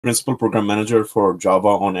principal program manager for Java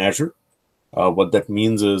on Azure. What that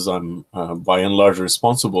means is I'm by and large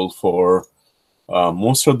responsible for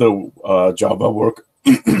most of the Java work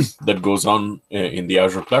that goes on in the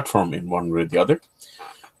Azure platform in one way or the other.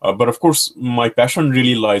 But of course, my passion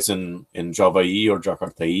really lies in Java EE or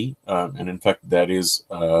Jakarta EE. And in fact, that is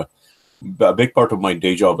a big part of my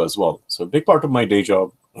day job as well. So a big part of my day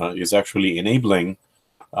job is actually enabling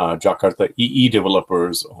Jakarta EE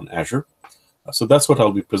developers on Azure. So that's what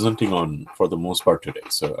I'll be presenting on for the most part today.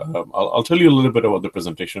 So I'll tell you a little bit about the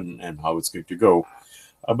presentation and how it's going to go.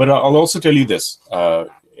 But I'll also tell you this.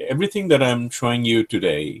 Everything that I'm showing you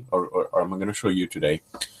today, or I'm going to show you today,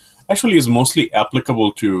 actually is mostly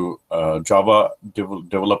applicable to Java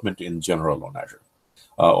development in general on Azure.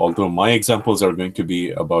 Although my examples are going to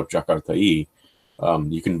be about Jakarta EE,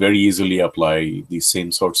 you can very easily apply these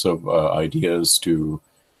same sorts of ideas to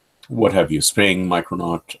what have you, Spring,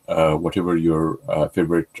 Micronaut, whatever your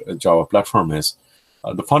favorite Java platform is.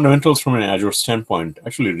 The fundamentals from an Azure standpoint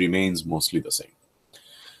actually remains mostly the same.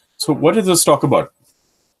 So what is this talk about?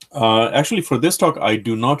 Actually, for this talk, I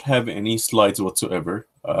do not have any slides whatsoever.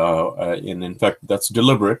 And in fact, that's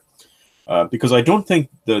deliberate because I don't think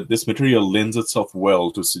that this material lends itself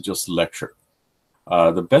well to just lecture.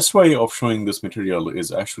 The best way of showing this material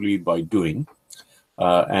is actually by doing.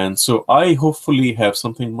 And so I hopefully have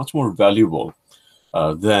something much more valuable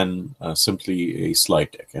than simply a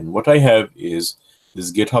slide deck. And what I have is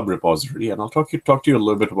this GitHub repository. And I'll talk to you a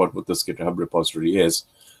little bit about what this GitHub repository is.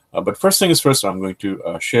 But first thing is first, I'm going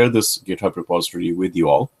to share this GitHub repository with you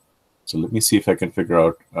all. So let me see if I can figure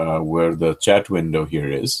out where the chat window here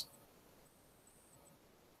is.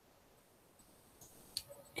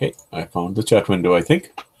 OK, I found the chat window, I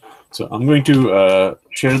think. So I'm going to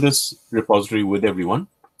share this repository with everyone.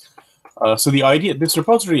 So the idea, this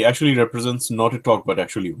repository actually represents not a talk, but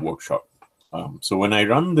actually a workshop. So when I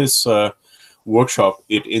run this workshop,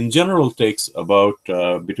 it in general takes about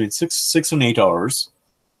between 6 and 8 hours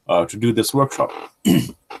to do this workshop.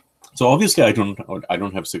 So obviously, I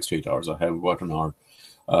don't have 6 to 8 hours. I have about an hour,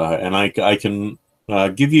 and I can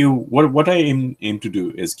give you what I aim to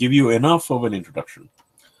do is give you enough of an introduction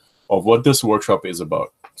of what this workshop is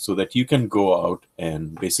about, so that you can go out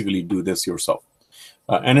and basically do this yourself.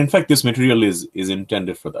 And in fact, this material is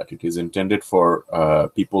intended for that. It is intended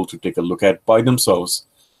for people to take a look at by themselves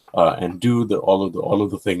and do all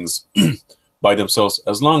of the things by themselves,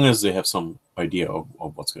 as long as they have some idea of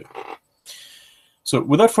what's going on. So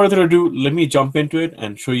without further ado, let me jump into it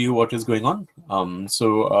and show you what is going on.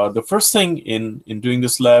 So the first thing in doing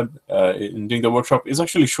this lab, in doing the workshop, is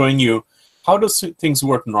actually showing you how does things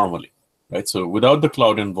work normally, right? So without the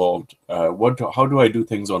cloud involved, how do I do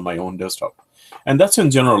things on my own desktop? And that's in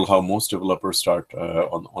general how most developers start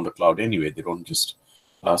on the cloud anyway. They don't just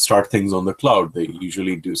start things on the cloud. They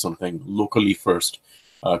usually do something locally first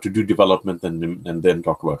to do development and then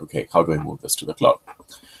talk about, okay, how do I move this to the cloud?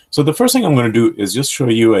 So the first thing I'm going to do is just show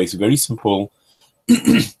you a very simple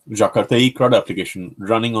Jakarta EE CRUD application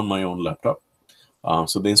running on my own laptop.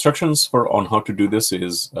 So the instructions on how to do this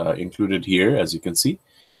is included here, as you can see.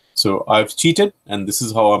 So I've cheated, and this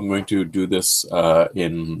is how I'm going to do this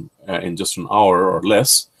in just an hour or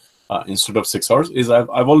less instead of 6 hours. I've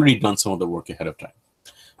already done some of the work ahead of time.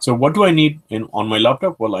 So what do I need on my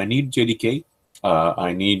laptop? Well, I need JDK.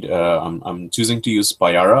 I'm choosing to use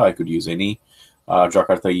Payara. I could use any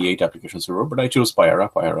Jakarta E8 application server, but I chose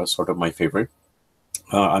Payara. Payara is sort of my favorite.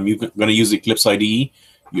 I'm going to use Eclipse IDE.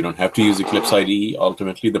 You don't have to use Eclipse IDE.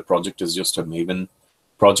 Ultimately, the project is just a Maven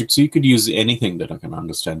project, so you could use anything that I can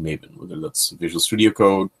understand Maven, whether that's Visual Studio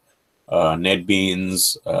Code,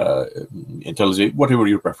 NetBeans, IntelliJ, whatever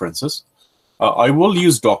your preference is. I will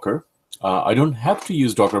use Docker. I don't have to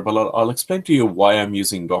use Docker, but I'll explain to you why I'm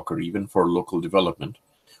using Docker, even for local development.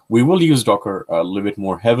 We will use Docker a little bit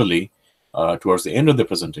more heavily towards the end of the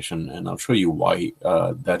presentation, and I'll show you why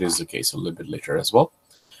that is the case a little bit later as well.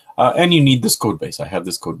 And you need this code base. I have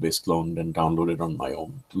this code base cloned and downloaded on my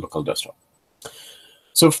own local desktop.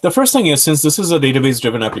 So the first thing is, since this is a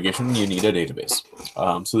database-driven application, you need a database.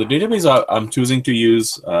 So the database I'm choosing to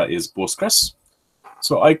use is Postgres.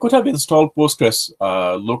 So I could have installed Postgres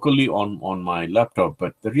locally on my laptop,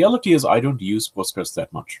 but the reality is I don't use Postgres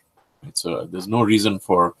that much. Right? So there's no reason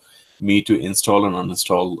for me to install and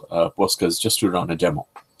uninstall Postgres just to run a demo.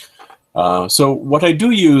 So what I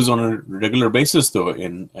do use on a regular basis, though,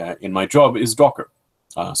 in my job is Docker.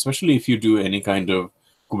 Especially if you do any kind of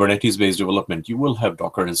Kubernetes-based development, you will have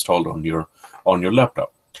Docker installed on your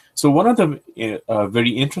laptop. So one of the very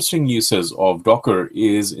interesting uses of Docker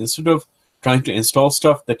is, instead of trying to install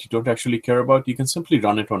stuff that you don't actually care about, you can simply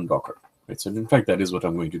run it on Docker. Right? So in fact, that is what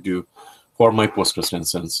I'm going to do for my Postgres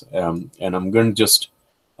instance, and I'm going to just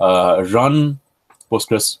run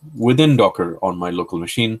Postgres within Docker on my local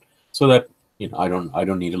machine, so that I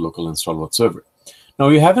don't need a local install whatsoever. Now,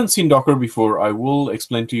 if you haven't seen Docker before, I will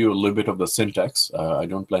explain to you a little bit of the syntax. I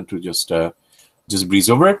don't plan to just breeze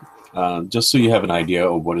over it, just so you have an idea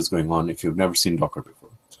of what is going on if you've never seen Docker before.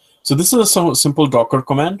 So this is a simple Docker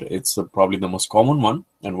command. It's probably the most common one.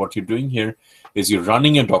 And what you're doing here is you're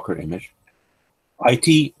running a Docker image. IT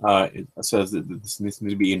it says that this needs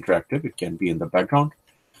to be interactive. It can be in the background.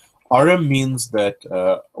 RM means that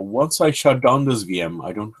once I shut down this VM,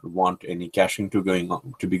 I don't want any caching to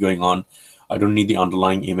be going on. I don't need the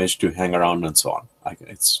underlying image to hang around and so on.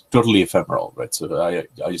 It's totally ephemeral, right? So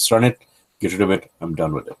I just run it, get rid of it, I'm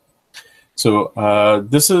done with it. So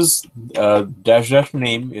this is --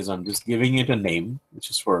 name is I'm just giving it a name,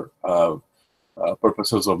 which is for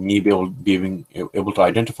purposes of me being able to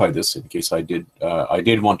identify this in case I did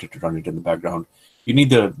want it to run it in the background. You need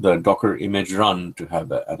the Docker image run to have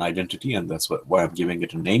an identity, and that's why I'm giving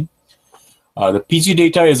it a name. The PG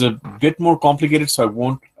data is a bit more complicated, so I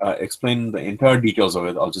won't explain the entire details of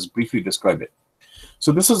it. I'll just briefly describe it.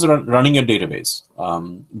 So this is running a database.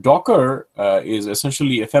 Docker is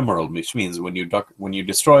essentially ephemeral, which means when you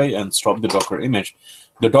destroy and stop the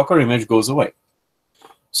Docker image goes away.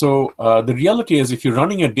 So the reality is, if you're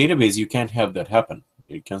running a database, you can't have that happen.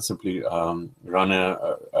 You can simply run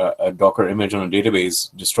a Docker image on a database,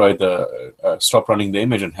 stop running the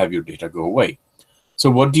image, and have your data go away. So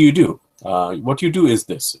what do you do? What you do is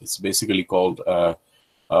this. It's basically called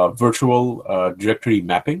virtual directory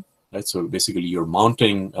mapping. Right? So basically, you're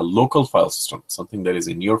mounting a local file system, something that is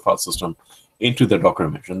in your file system, into the Docker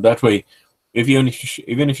image. And that way, even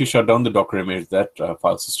if you shut down the Docker image, that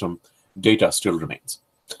file system data still remains.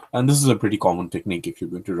 And this is a pretty common technique if you're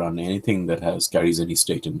going to run anything that carries any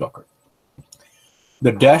state in Docker.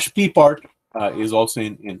 The -p part is also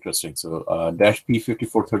interesting. So -p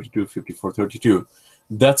 5432, 5432,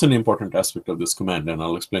 that's an important aspect of this command, and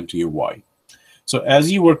I'll explain to you why. So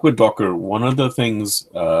as you work with Docker, one of the things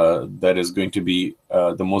that is going to be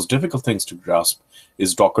the most difficult things to grasp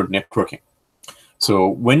is Docker networking. So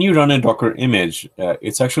when you run a Docker image,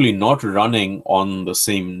 it's actually not running on the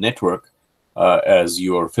same network as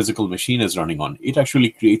your physical machine is running on. It actually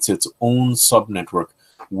creates its own subnetwork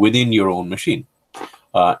within your own machine.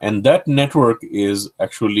 And that network is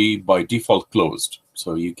actually by default closed.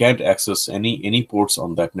 So you can't access any ports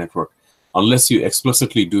on that network unless you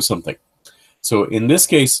explicitly do something. So in this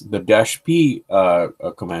case, the -p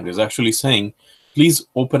command is actually saying, please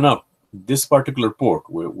open up this particular port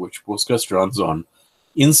which Postgres runs on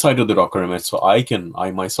inside of the Docker image, so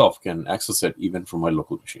I myself can access it even from my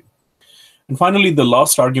local machine. And finally, the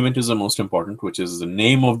last argument is the most important, which is the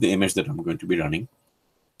name of the image that I'm going to be running.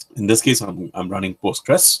 In this case, I'm running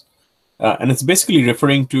Postgres, and it's basically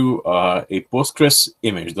referring to a Postgres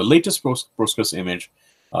image, the latest Postgres image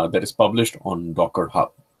that is published on Docker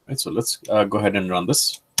Hub. Right, so let's go ahead and run this.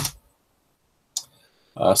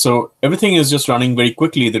 So everything is just running very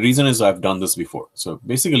quickly. The reason is I've done this before. So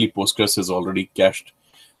basically, Postgres is already cached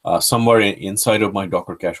somewhere inside of my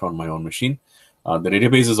Docker cache on my own machine. The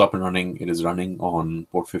database is up and running. It is running on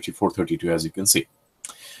port 5432, as you can see.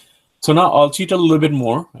 So now I'll cheat a little bit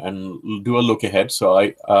more and do a look ahead. So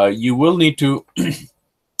you will need to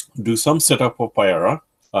do some setup of Payara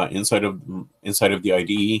inside of the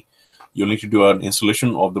IDE. You'll need to do an installation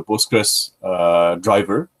of the Postgres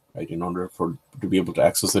driver, right, in order to be able to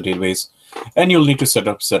access the database, and you'll need to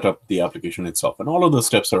set up the application itself. And all of the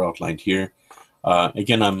steps are outlined here.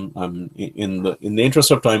 Again, I'm in the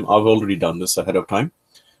interest of time, I've already done this ahead of time.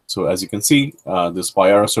 So as you can see, this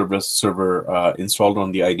Payara server installed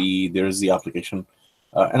on the IDE. There is the application,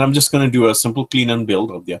 and I'm just going to do a simple clean and build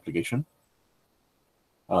of the application,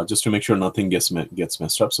 just to make sure nothing gets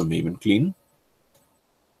messed up. So Maven clean.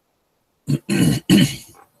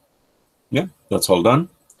 Yeah, that's all done.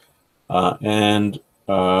 And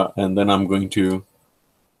then I'm going to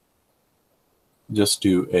just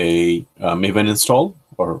do a Maven install,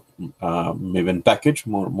 or Maven package,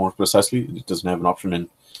 more precisely. It doesn't have an option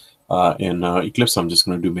in Eclipse. I'm just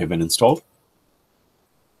going to do Maven install.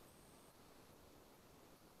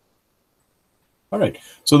 All right,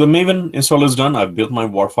 so the Maven install is done. I've built my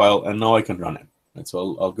WAR file, and now I can run it. And so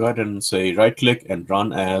I'll go ahead and say right-click and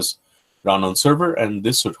run on server, and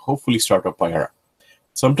this should hopefully start up Payara.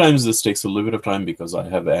 Sometimes this takes a little bit of time because I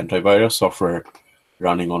have antivirus software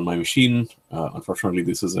running on my machine. Unfortunately,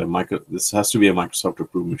 this has to be a Microsoft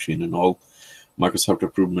approved machine, and all Microsoft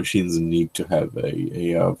approved machines need to have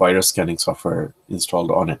a virus scanning software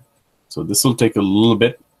installed on it. So this will take a little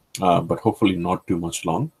bit, but hopefully not too much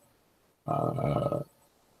long.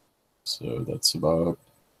 So that's about,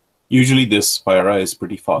 usually this FireEye is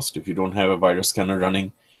pretty fast. If you don't have a virus scanner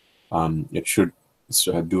running, it should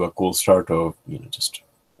do a cold start of just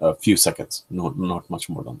a few seconds, not much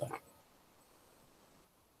more than that.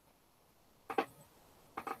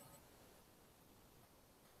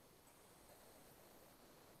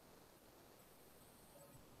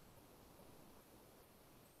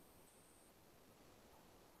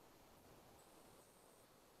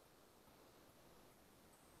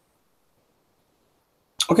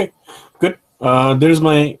 Okay, good. There's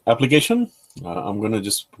my application. I'm going to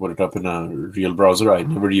just put it up in a real browser. I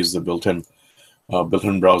never use the built-in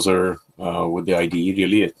browser with the IDE.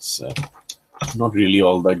 Really, it's not really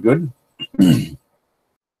all that good.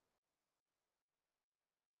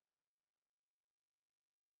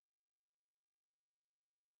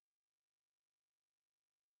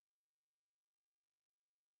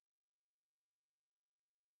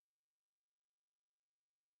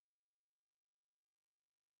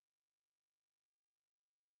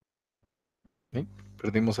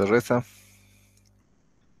 Perdimos a Reza.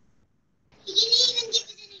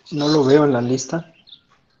 No lo veo en la lista.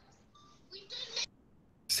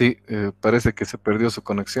 Sí, parece que se perdió su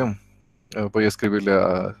conexión. Voy a escribirle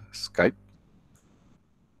a Skype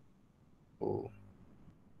o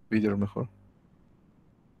video mejor.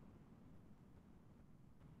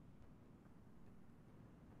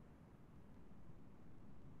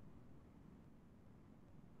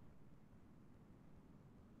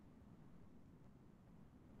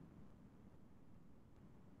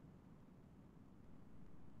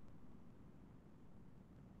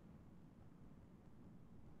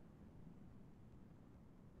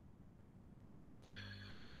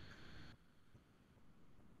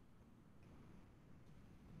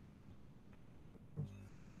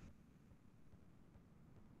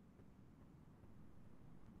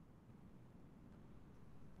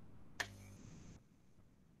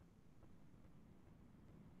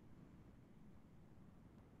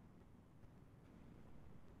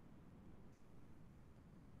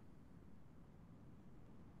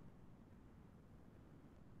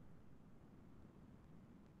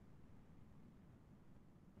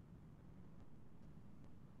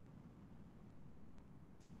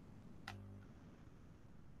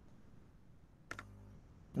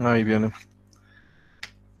 Ahí viene.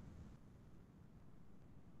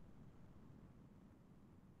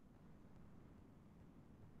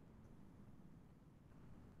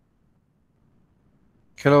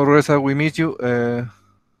 Hello, Reza, we miss you.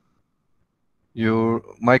 Your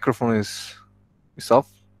microphone is off.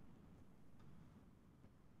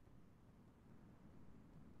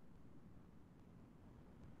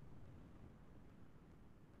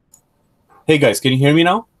 Hey guys, can you hear me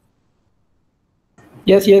now?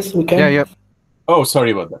 Yes, we can. Yeah. Oh,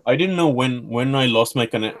 sorry about that. I didn't know when I lost my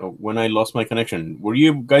connection. Were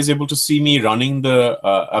you guys able to see me running the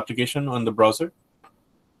application on the browser?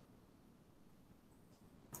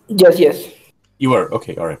 Yes. You were.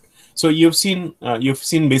 Okay, all right. So you've seen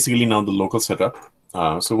basically now the local setup.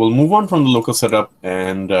 So we'll move on from the local setup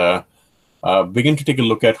and begin to take a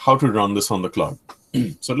look at how to run this on the cloud.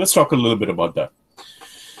 So let's talk a little bit about that.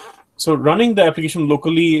 So running the application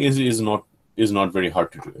locally is not very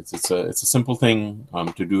hard to do. It's a simple thing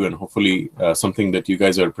to do, and hopefully something that you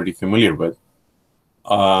guys are pretty familiar with.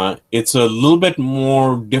 It's a little bit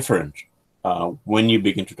more different when you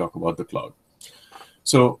begin to talk about the cloud.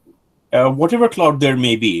 So whatever cloud there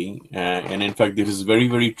may be, and in fact this is very,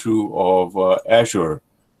 very true of Azure,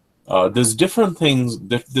 there's different things,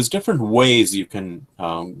 there's different ways you can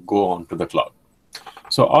go onto the cloud.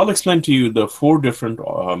 So I'll explain to you the 4 different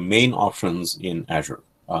main options in Azure.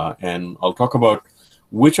 And I'll talk about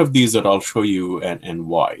which of these that I'll show you and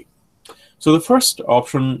why. So the first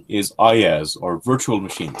option is IaaS, or virtual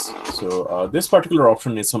machines. So this particular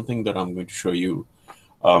option is something that I'm going to show you.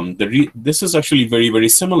 This is actually very, very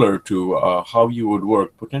similar to how you would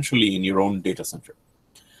work potentially in your own data center.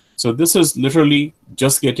 So this is literally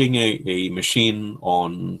just getting a machine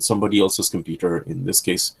on somebody else's computer. In this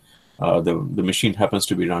case, the machine happens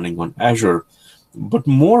to be running on Azure. But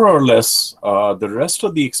more or less, the rest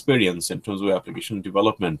of the experience in terms of application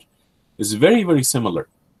development is very, very similar,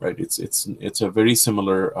 right? It's a very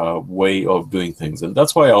similar way of doing things. And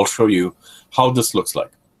that's why I'll show you how this looks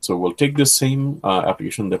like. So we'll take this same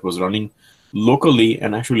application that was running locally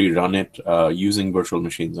and actually run it using virtual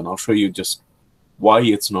machines. And I'll show you just why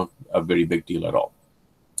it's not a very big deal at all.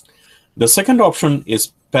 The second option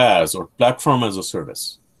is PaaS, or Platform as a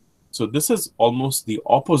Service. So this is almost the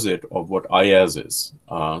opposite of what IaaS is.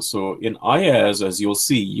 So in IaaS, as you'll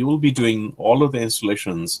see, you will be doing all of the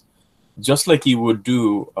installations just like you would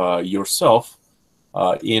do yourself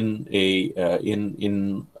in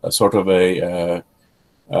a sort of a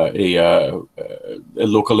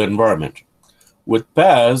local environment. With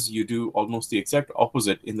PaaS, you do almost the exact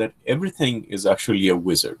opposite in that everything is actually a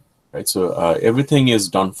wizard, right? So everything is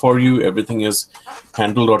done for you. Everything is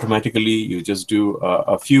handled automatically. You just do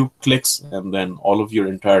a few clicks, and then all of your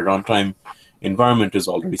entire runtime environment is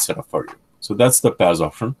already set up for you. So that's the PaaS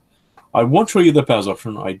option. I won't show you the PaaS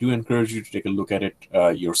option. I do encourage you to take a look at it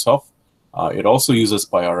yourself. It also uses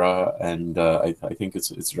Payara, and I think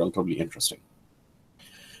it's relatively interesting.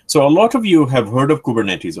 So a lot of you have heard of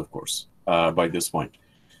Kubernetes, of course, by this point.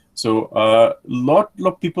 So a lot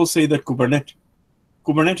of people say that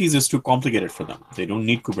Kubernetes is too complicated for them. They don't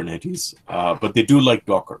need Kubernetes, but they do like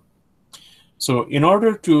Docker. So in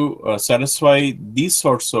order to satisfy these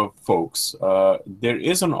sorts of folks, there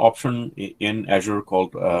is an option in Azure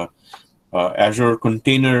called Azure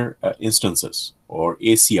Container Instances, or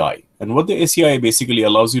ACI. And what the ACI basically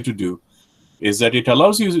allows you to do is that it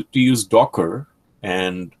allows you to use Docker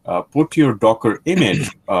and put your Docker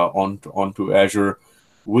image onto Azure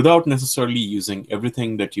without necessarily using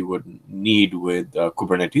everything that you would need with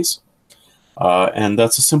Kubernetes. And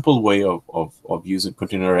that's a simple way of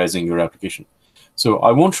containerizing your application. So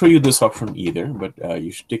I won't show you this option either, but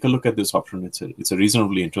you should take a look at this option. It's a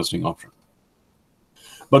reasonably interesting option.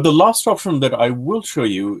 But the last option that I will show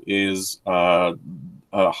you is how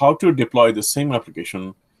to deploy the same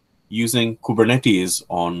application using Kubernetes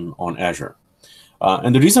on Azure.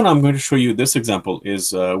 And the reason I'm going to show you this example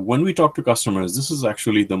is when we talk to customers, this is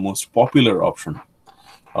actually the most popular option.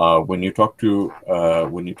 When you talk to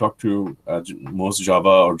most Java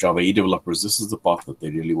or Java EE developers, this is the path that they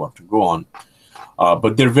really want to go on.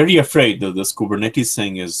 But they're very afraid that this Kubernetes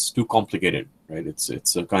thing is too complicated, right?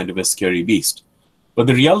 It's a kind of a scary beast. But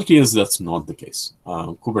the reality is that's not the case.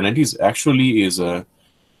 Kubernetes actually is a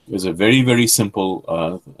very, very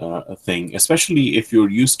simple thing, especially if you're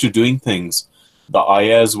used to doing things the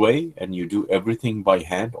IaaS way and you do everything by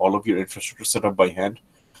hand, all of your infrastructure set up by hand.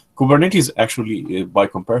 Kubernetes actually, by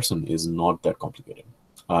comparison, is not that complicated.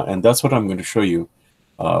 And that's what I'm going to show you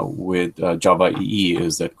with Java EE,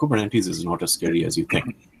 is that Kubernetes is not as scary as you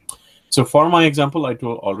think. So for my example, I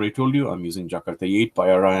already told you I'm using Jakarta 8,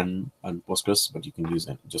 Payara, and Postgres, but you can use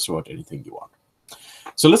just about anything you want.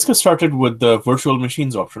 So let's get started with the virtual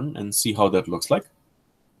machines option and see how that looks like.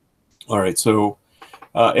 All right, so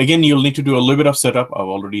again, you'll need to do a little bit of setup. I've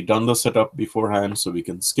already done the setup beforehand, so we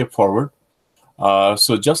can skip forward.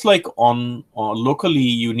 So just like on locally,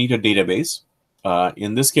 you need a database.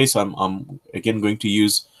 In this case, I'm again going to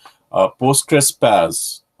use Postgres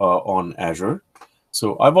PaaS on Azure.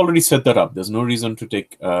 So I've already set that up. There's no reason to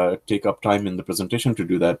take up time in the presentation to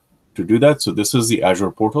do that. So this is the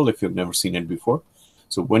Azure portal if you've never seen it before.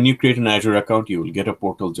 So when you create an Azure account, you will get a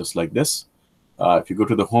portal just like this. If you go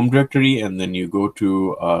to the home directory and then you go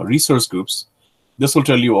to resource groups, this will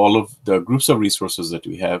tell you all of the groups of resources that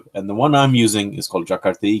we have. And the one I'm using is called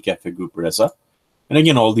Jakarta EE Cafe Group Reza. And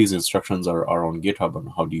again, all these instructions are on GitHub on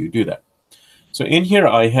how do you do that. So in here,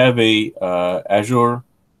 I have a Azure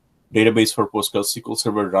database for Postgres SQL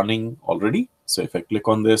Server running already. So if I click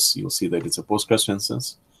on this, you'll see that it's a Postgres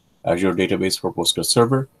instance, Azure database for Postgres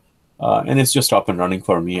Server. And it's just up and running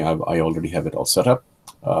for me. I already have it all set up.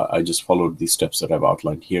 I just followed the steps that I've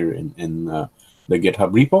outlined here in the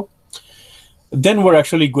GitHub repo. Then we're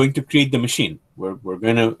actually going to create the machine. We're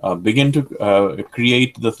going to begin to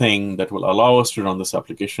create the thing that will allow us to run this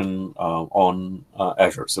application on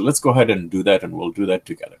Azure. So let's go ahead and do that, and we'll do that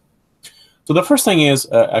together. So the first thing is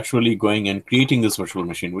actually going and creating this virtual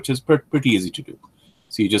machine, which is pretty easy to do.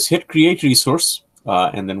 So you just hit create resource,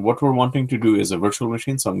 and then what we're wanting to do is a virtual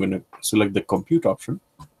machine. So I'm going to select the compute option.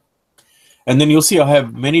 And then you'll see I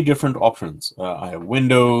have many different options. I have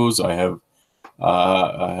Windows, I have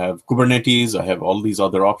Kubernetes, I have all these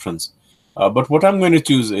other options. But what I'm going to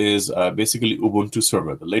choose is basically Ubuntu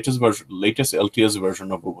Server, the latest LTS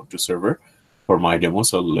version of Ubuntu Server for my demo.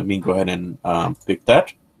 So let me go ahead and pick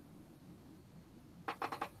that.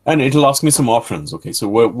 And it'll ask me some options. Okay, so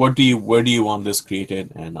where do you want this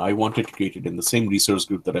created? And I want it created in the same resource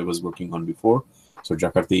group that I was working on before. So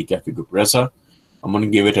Jakarta EE Cafe Group Reza. I'm going to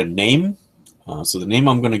give it a name. So the name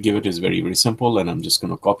I'm going to give it is very, very simple. And I'm just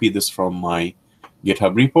going to copy this from my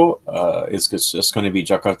GitHub repo. It's just going to be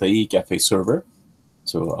Jakarta EE Cafe Server.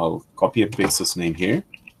 So I'll copy and paste this name here.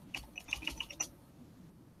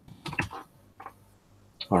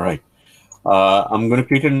 All right. I'm going to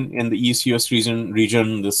create it in the ECS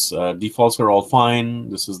region. This defaults are all fine.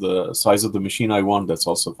 This is the size of the machine I want. That's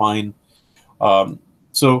also fine.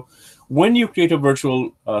 So when you create a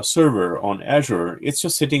virtual server on Azure, it's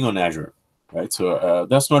just sitting on Azure. right? So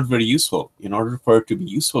that's not very useful. In order for it to be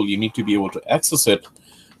useful, you need to be able to access it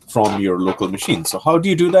from your local machine. So how do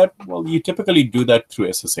you do that? Well, you typically do that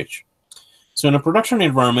through SSH. So in a production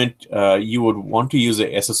environment, you would want to use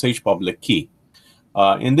a SSH public key.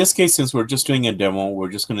 In this case, since we're just doing a demo,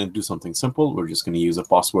 we're just going to do something simple. We're just going to use a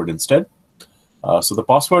password instead. So the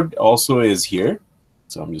password also is here.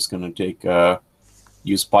 So I'm just going to take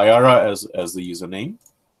use Pyara as the username.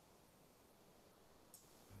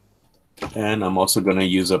 And I'm also going to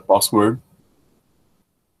use a password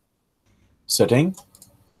setting.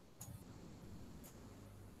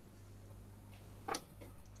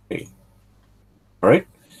 Okay. All right.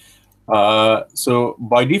 So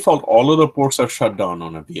by default, all of the ports are shut down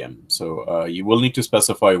on a VM. So you will need to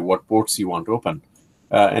specify what ports you want to open.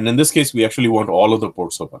 And in this case, we actually want all of the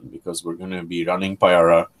ports open because we're going to be running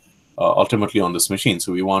Pyara ultimately on this machine.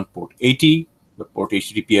 So we want port 80, the port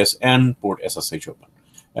HTTPS, and port SSH open.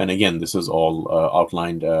 And again, this is all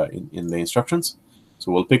outlined in the instructions.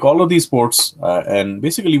 So we'll pick all of these ports, and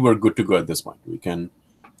basically we're good to go at this point. We can,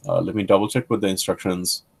 let me double check with the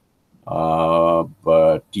instructions.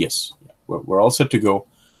 But yes, we're all set to go.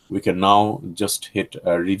 We can now just hit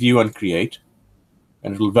review and create,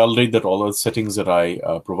 and it will validate that all the settings that I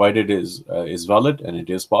provided is valid and it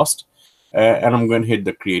is passed. And I'm going to hit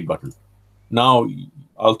the create button. Now,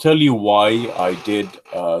 I'll tell you why I did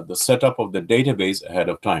the setup of the database ahead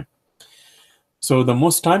of time. So the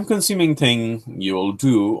most time-consuming thing you'll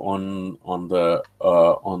do on the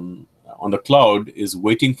cloud is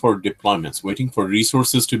waiting for deployments, waiting for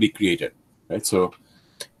resources to be created, right? So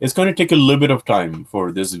it's going to take a little bit of time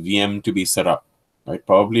for this VM to be set up, right?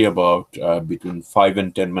 Probably about between 5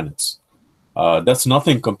 and 10 minutes. That's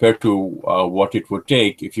nothing compared to what it would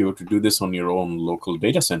take if you were to do this on your own local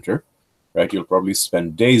data center, right? You'll probably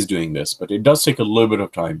spend days doing this, but it does take a little bit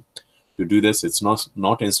of time to do this. It's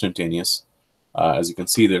not instantaneous. As you can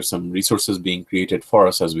see, there's some resources being created for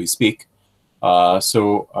us as we speak.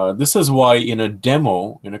 So this is why in a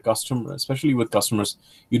demo, in a customer, especially with customers,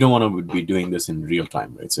 you don't want to be doing this in real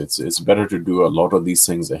time, right? So it's better to do a lot of these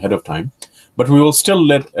things ahead of time. But we will still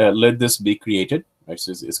let this be created, right?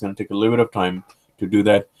 So it's going to take a little bit of time to do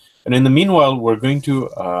that. And in the meanwhile, we're going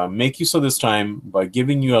to make use of this time by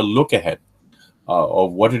giving you a look ahead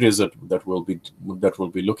of what it is that we'll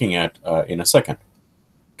be looking at in a second.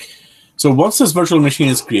 So once this virtual machine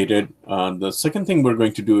is created, the second thing we're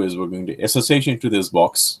going to do is we're going to SSH into this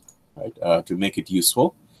box, right, to make it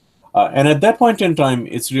useful. And at that point in time,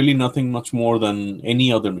 it's really nothing much more than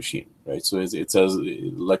any other machine, right? So it's as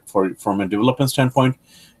like from a development standpoint,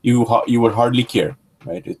 you would hardly care,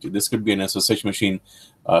 right? This could be an SSH machine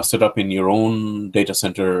set up in your own data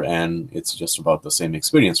center, and it's just about the same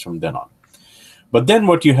experience from then on. But then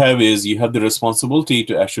what you have is you have the responsibility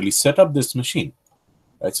to actually set up this machine.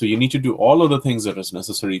 Right, so you need to do all of the things that is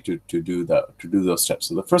necessary to do those steps.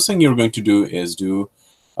 So the first thing you're going to do is do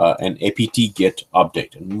an apt get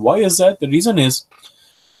update. And why is that? The reason is,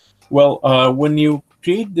 well, when you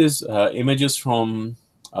create these images from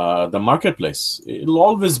the marketplace, it'll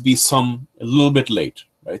always be a little bit late,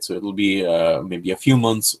 right? So it'll be maybe a few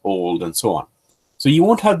months old and so on. So you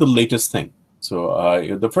won't have the latest thing.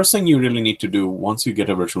 So the first thing you really need to do once you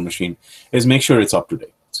get a virtual machine is make sure it's up to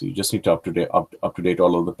date. So you just need to up to date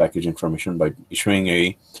all of the package information by issuing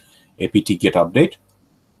a apt get update.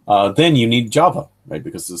 Then you need Java, right?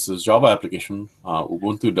 Because this is Java application.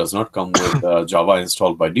 Ubuntu does not come with Java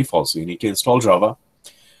installed by default, so you need to install Java.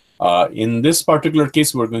 In this particular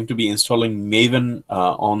case, we're going to be installing Maven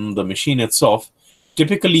on the machine itself.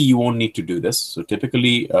 Typically, you won't need to do this. So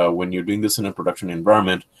typically, when you're doing this in a production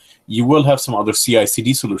environment, you will have some other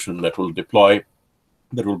CI/CD solution that will deploy,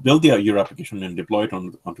 that will build your application and deploy it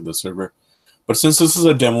onto the server. But since this is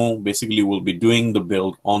a demo, basically we'll be doing the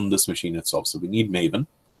build on this machine itself. So we need Maven.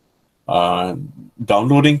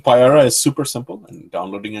 Downloading Pyara is super simple, and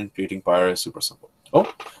downloading and creating Pyara is super simple.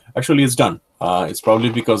 Oh, actually it's done. It's probably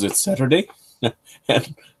because it's Saturday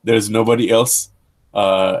and there's nobody else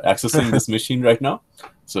accessing this machine right now.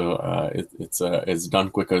 So it's done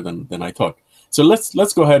quicker than I thought. So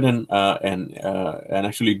let's go ahead and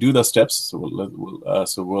actually do the steps.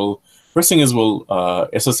 So first thing is we'll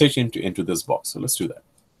SSH into this box. So let's do that.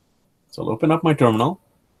 So I'll open up my terminal.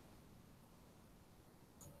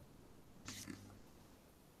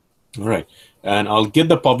 All right, and I'll get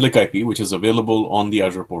the public IP, which is available on the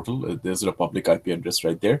Azure portal. There's a public IP address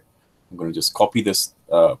right there. I'm going to just copy this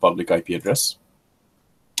public IP address.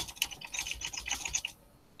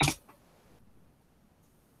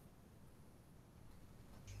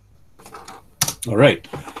 All right,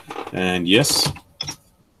 and yes,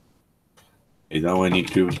 okay, now I need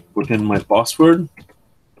to put in my password.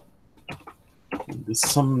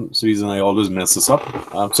 some reason I always mess this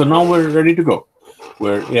up. So now we're ready to go.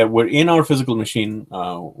 We're in our physical machine.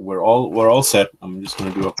 We're all set. I'm just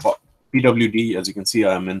going to do a pwd. As you can see,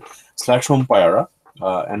 I'm in /home Payara,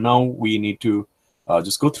 and now we need to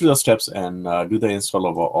just go through the steps and do the install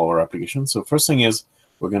of our application. So first thing is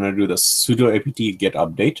we're going to do the sudo apt get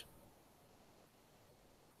update,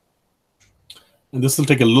 and this will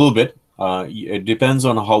take a little bit. It depends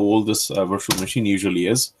on how old this virtual machine usually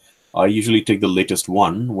is. I usually take the latest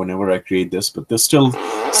one whenever I create this, but there's still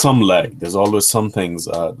some lag. There's always some things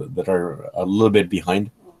that are a little bit behind.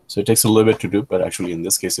 So it takes a little bit to do, but actually in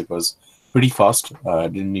this case, it was pretty fast. I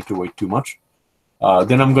didn't need to wait too much.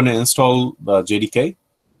 Then I'm going to install the JDK.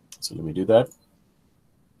 So let me do that.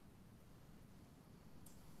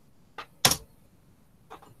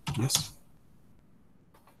 Yes.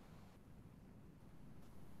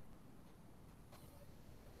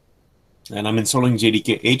 And I'm installing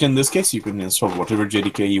JDK 8 in this case. You can install whatever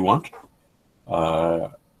JDK you want.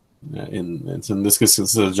 In this case,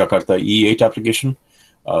 this is a Jakarta E8 application.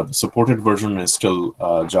 The supported version is still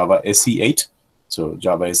Java SE8. So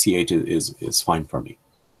Java SE8 is fine for me.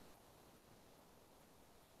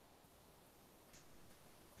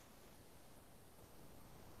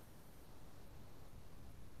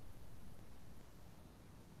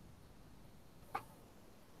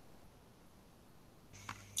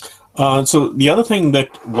 So the other thing that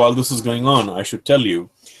while this is going on, I should tell you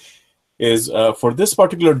is for this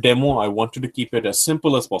particular demo, I wanted to keep it as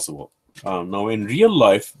simple as possible. Now, in real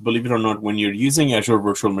life, believe it or not, when you're using Azure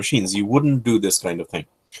virtual machines, you wouldn't do this kind of thing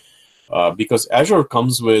because Azure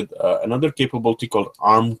comes with another capability called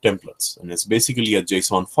ARM templates, and it's basically a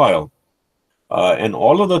JSON file. And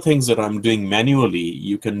all of the things that I'm doing manually,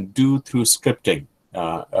 you can do through scripting.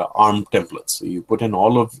 ARM templates. So you put in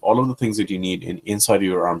all of the things that you need inside of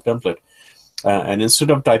your ARM template, and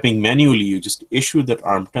instead of typing manually, you just issue that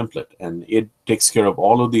ARM template, and it takes care of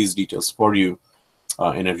all of these details for you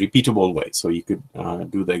in a repeatable way. So you could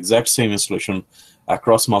do the exact same installation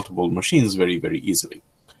across multiple machines very, very easily.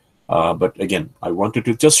 But again, I wanted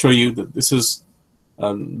to just show you that this is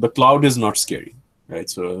the cloud is not scary. Right,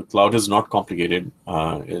 so cloud is not complicated,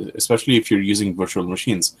 especially if you're using virtual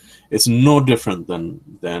machines. It's no different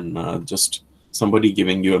than just somebody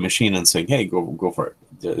giving you a machine and saying, "Hey, go for it."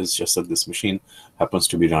 It's just that this machine happens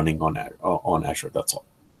to be running on Azure. That's all.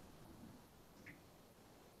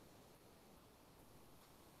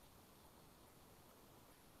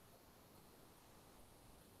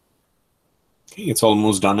 Okay, it's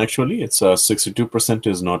almost done. Actually, it's 62%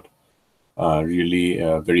 is not really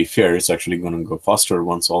very fair. It's actually going to go faster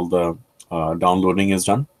once all the downloading is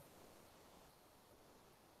done.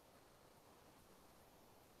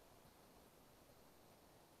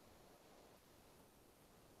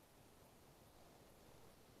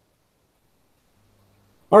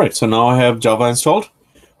 All right, so now I have Java installed.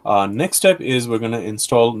 Next step is we're going to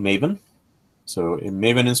install Maven. So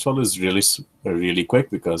Maven install is really quick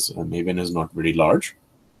because Maven is not very large.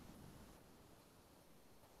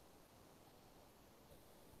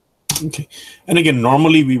 Okay, and again,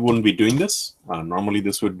 normally we wouldn't be doing this. Normally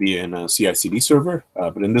this would be in a CI/CD server,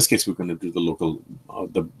 but in this case, we're going to do the local,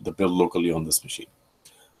 the build locally on this machine,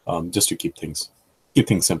 just to keep things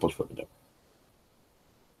simple for the dev.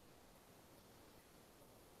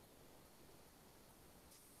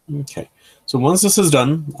 Okay, so once this is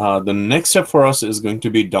done, the next step for us is going to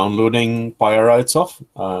be downloading Payara itself.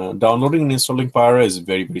 Downloading and installing Payara is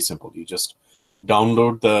very, very simple. You just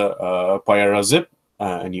download the Payara zip.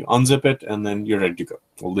 And you unzip it, and then you're ready to go.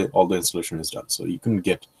 All the installation is done. So you couldn't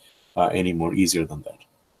get any more easier than that.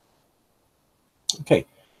 Okay,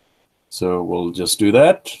 so we'll just do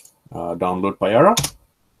that. Download Payara.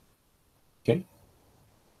 Okay.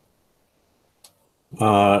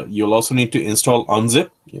 You'll also need to install unzip.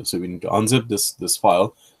 So we need to unzip this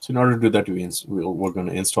file. So in order to do that, we're going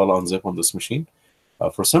to install unzip on this machine.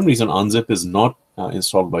 For some reason, unzip is not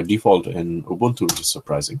installed by default in Ubuntu, which is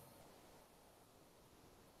surprising.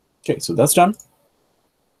 Okay, so that's done.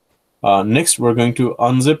 Next, we're going to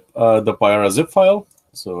unzip the Payara zip file.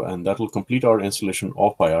 So, and that will complete our installation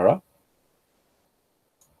of Payara.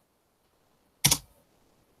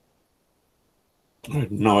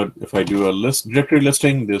 Right, now, if I do a directory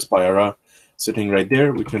listing, there's Payara sitting right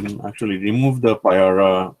there. We can actually remove the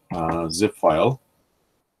Payara zip file.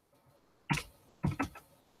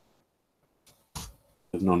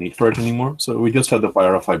 There's no need for it anymore. So we just have the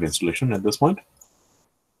Payara 5 installation at this point.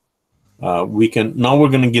 Now we're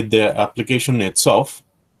going to get the application itself,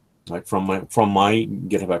 right, from my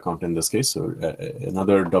GitHub account in this case. So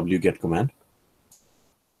another wget command.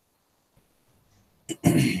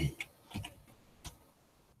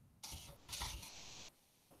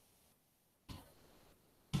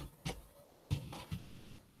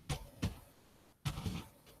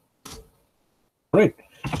 Right,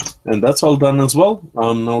 and that's all done as well.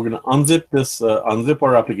 Now we're going to unzip this, unzip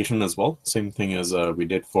our application as well. Same thing as we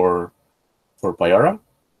did for Payara.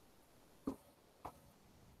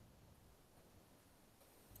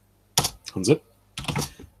 Unzip,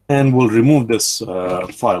 and we'll remove this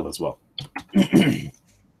file as well.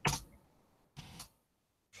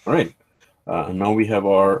 All right, and now we have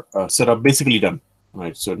our setup basically done.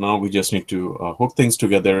 Right, so now we just need to hook things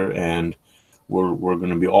together, and we're going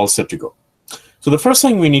to be all set to go. So the first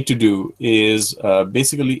thing we need to do is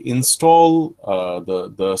basically install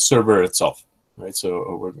the server itself. Right,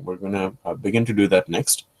 so we're going to begin to do that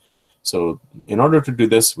next. So in order to do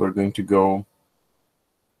this, we're going to go.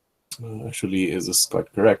 Actually, is this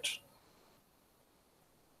quite correct?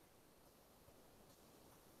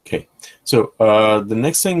 Okay, so the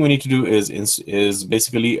next thing we need to do is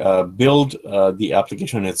basically build the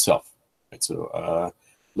application itself. Right, so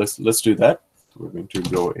let's do that. We're going to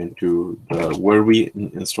go into where we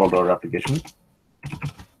installed our application.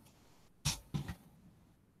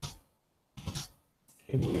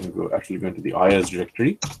 And we're going to go actually go into the IaaS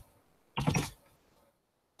directory.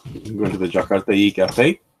 Go into the Jakarta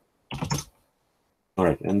cafe. All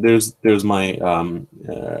right, and there's my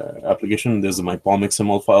application. There's my POM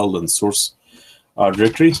XML file and source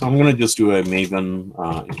directory. So I'm going to just do a Maven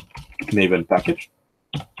package.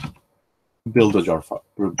 Build a jar file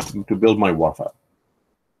to build my WAR file.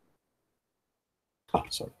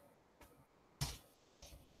 Sorry.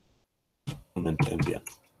 And then npm.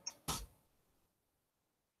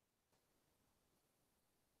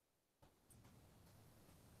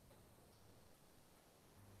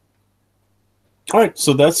 All right,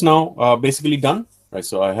 so that's now basically done. Right,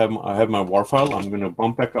 so I have my WAR file. I'm going to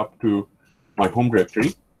bump back up to my home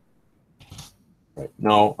directory. Right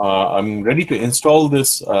now, I'm ready to install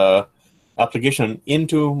this application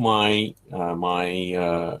into my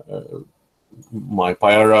my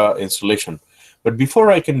Payara installation. But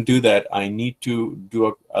before I can do that, I need to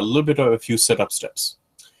do a little bit of a few setup steps.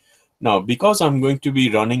 Now, because I'm going to be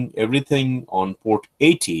running everything on port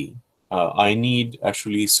 80, I need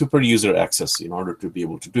actually super user access in order to be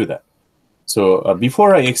able to do that. So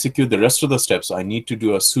before I execute the rest of the steps, I need to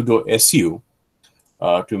do a sudo su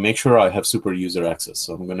to make sure I have super user access.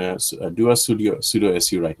 So I'm going to do a sudo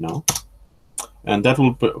su right now, and that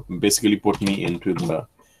will basically put me into the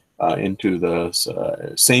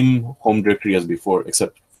same home directory as before,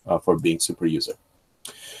 except for being super user.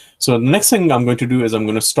 So the next thing I'm going to do is I'm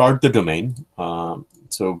going to start the domain.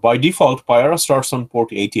 So by default, Payara starts on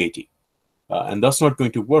port 8080. And that's not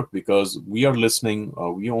going to work because we are listening,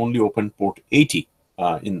 we only open port 80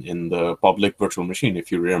 in the public virtual machine,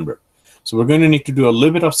 if you remember. So we're going to need to do a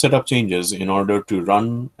little bit of setup changes in order to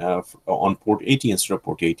run on port 80 instead of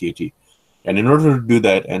port 8080. And in order to do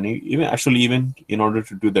that, and even in order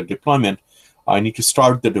to do the deployment, I need to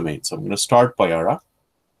start the domain. So I'm going to start Payara.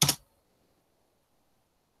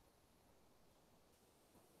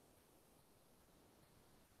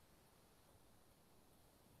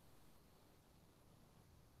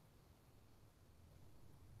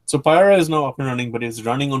 So Payara is now up and running, but it's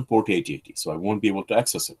running on port 8080, so I won't be able to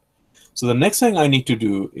access it. So the next thing I need to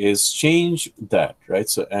do is change that, right?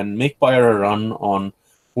 So and make Payara run on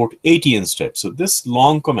port 80 instead. So this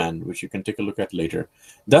long command, which you can take a look at later,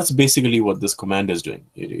 that's basically what this command is doing.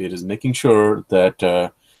 It is making sure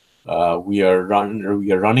that we are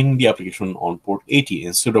running the application on port 80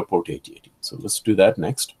 instead of port 8080. So let's do that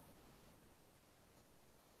next.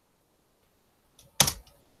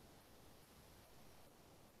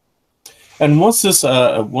 And once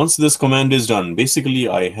this command is done, basically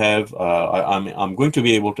I'm going to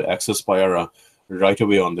be able to access Payara right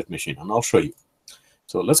away on that machine, and I'll show you.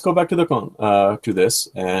 So let's go back to this,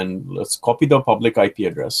 and let's copy the public IP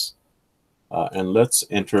address, and let's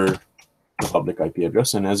enter the public IP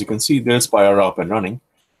address. And as you can see, there's Payara up and running.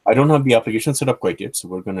 I don't have the application set up quite yet, so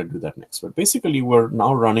we're going to do that next. But basically, we're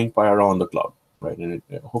now running Payara on the cloud, right? And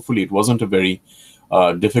hopefully, it wasn't a very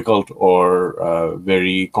difficult or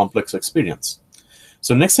very complex experience.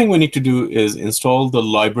 So next thing we need to do is install the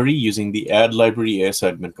library using the add library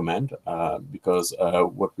ASAdmin command, because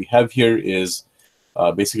what we have here is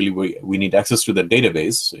basically we need access to the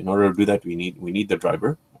database. In order to do that, we need the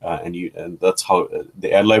driver, and that's how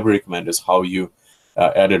the add library command is how you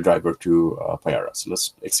add a driver to Payara. So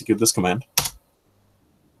let's execute this command.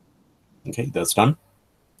 Okay, that's done.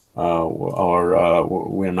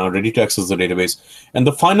 We're now ready to access the database, and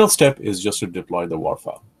the final step is just to deploy the WAR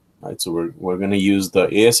file. Right, so we're going to use the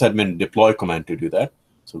ASAdmin deploy command to do that.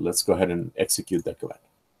 So let's go ahead and execute that command.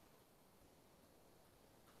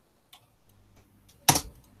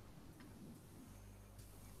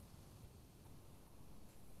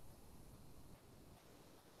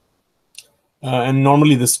 And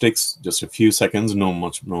normally this takes just a few seconds, not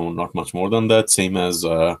much more than that, same as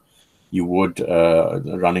you would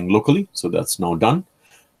running locally. So that's now done.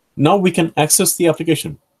 Now we can access the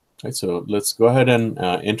application. Right, so let's go ahead and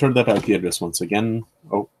enter that IP address once again.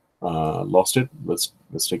 Oh, lost it. Let's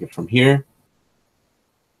take it from here.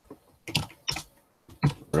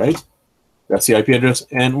 All right, that's the IP address,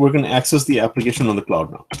 and we're going to access the application on the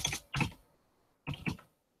cloud now.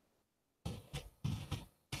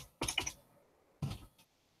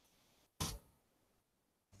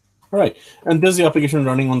 All right, and there's the application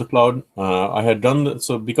running on the cloud. I had done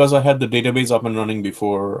so because I had the database up and running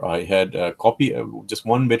before. I had copy just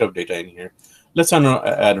one bit of data in here. Let's add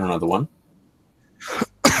another one.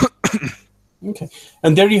 Okay,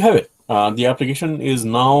 and there you have it. The application is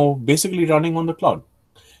now basically running on the cloud.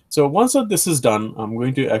 So once this is done, I'm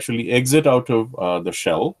going to actually exit out of the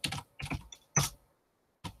shell.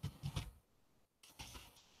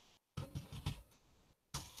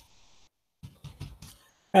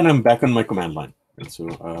 And I'm back on my command line. And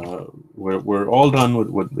so we're all done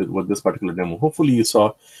with this particular demo. Hopefully you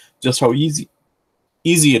saw just how easy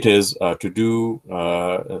it is to do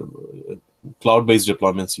cloud-based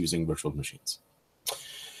deployments using virtual machines.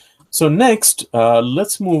 So next,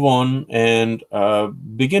 let's move on and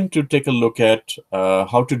begin to take a look at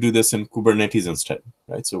how to do this in Kubernetes instead.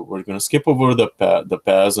 Right? So we're going to skip over the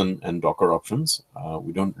PaaS and Docker options.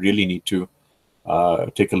 We don't really need to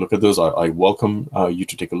take a look at those. I welcome you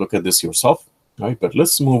to take a look at this yourself. Right? But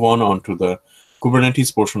let's move on to the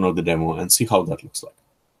Kubernetes portion of the demo and see how that looks like.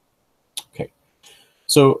 Okay.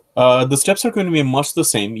 So the steps are going to be much the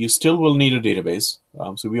same. You still will need a database.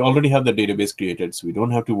 So we already have the database created, so we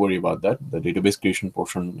don't have to worry about that. The database creation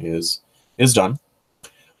portion is done.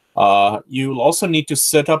 You'll also need to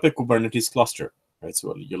set up a Kubernetes cluster. Right?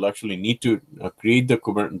 So you'll actually need to create the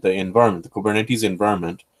environment, the Kubernetes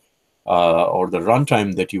environment, or the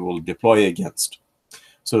runtime that you will deploy against.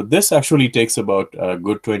 So this actually takes about a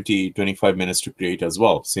good 20-25 minutes to create as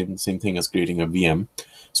well. Same thing as creating a VM.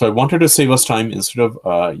 So I wanted to save us time. Instead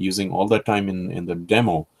of using all that time in the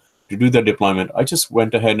demo to do the deployment, I just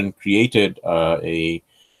went ahead and created a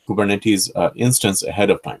Kubernetes instance ahead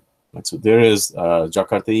of time. Right? So there is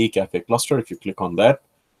Jakarta Cafe cluster. If you click on that,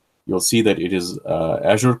 you'll see that it is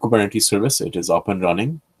Azure Kubernetes service. It is up and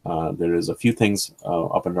running. There is a few things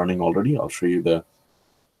up and running already. I'll show you the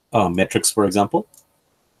metrics, for example.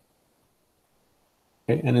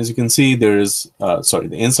 Okay, and as you can see, there is the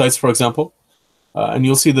insights, for example, and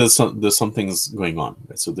you'll see there's some things going on.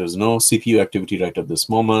 Right? So there's no CPU activity right at this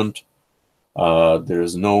moment. There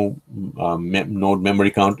is no node memory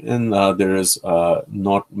count, and there is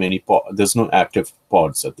not many there's no active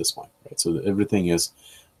pods at this point. Right? So everything is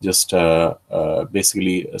just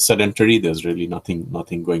basically sedentary. There's really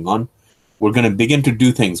nothing going on. We're going to begin to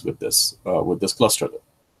do things with this cluster, though.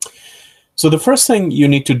 So the first thing you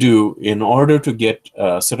need to do in order to get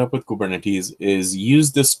set up with Kubernetes is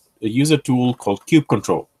use a tool called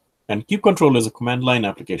kubectl. And kubectl is a command line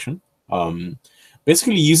application.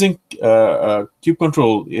 Basically, using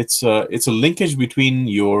kubectl, it's a linkage between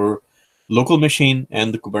your local machine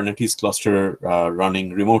and the Kubernetes cluster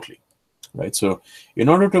running remotely. Right. So in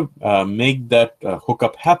order to make that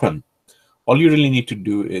hookup happen, all you really need to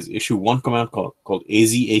do is issue one command called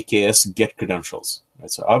azaks get credentials. Right?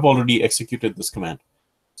 So I've already executed this command.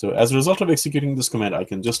 So as a result of executing this command, I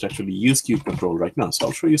can just actually use kubectl right now. So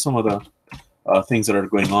I'll show you some of the things that are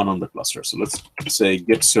going on the cluster. So let's say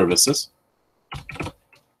get services.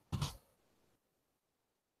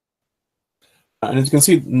 And as you can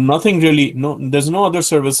see, there's no other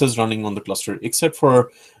services running on the cluster except for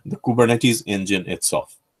the Kubernetes engine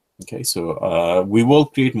itself. Okay, so we will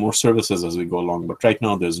create more services as we go along, but right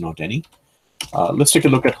now there's not any. Let's take a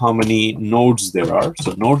look at how many nodes there are.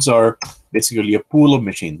 So nodes are basically a pool of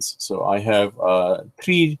machines. So I have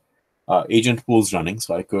 3 agent pools running,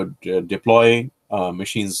 so I could deploy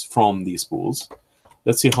machines from these pools.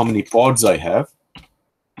 Let's see how many pods I have.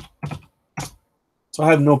 So I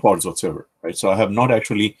have no pods whatsoever, right? So I have not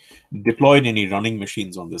actually deployed any running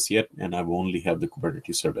machines on this yet, and I've only have the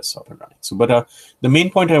Kubernetes service up and running. So, but the main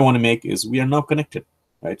point I want to make is we are now connected,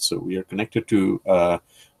 right? So we are connected to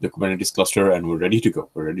the Kubernetes cluster, and we're ready to go.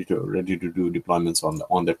 We're ready to do deployments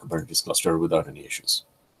on that Kubernetes cluster without any issues.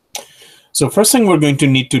 So first thing we're going to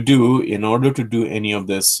need to do in order to do any of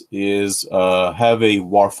this is have a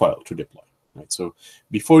WAR file to deploy. Right. So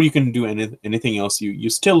before you can do anything else, you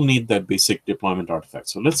still need that basic deployment artifact.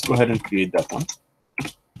 So let's go ahead and create that one.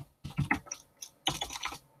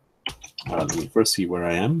 Let me first see where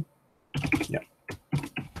I am. Yeah.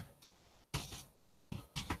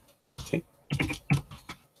 Okay.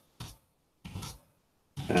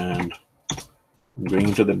 And I'm going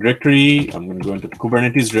into the directory. I'm going to go into the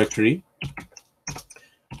Kubernetes directory.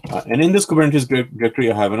 And in this Kubernetes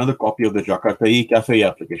directory, I have another copy of the Jakarta Cafe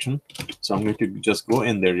application. So I'm going to just go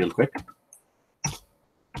in there real quick.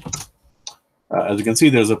 As you can see,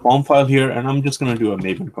 there's a POM file here, and I'm just going to do a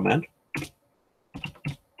Maven command.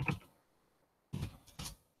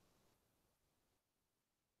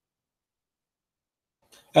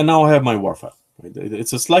 And now I have my WAR file.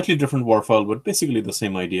 It's a slightly different WAR file, but basically the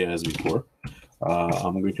same idea as before.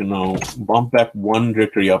 I'm going to now bump back one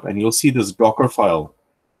directory up, and you'll see this Docker file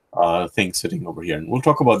thing sitting over here. And we'll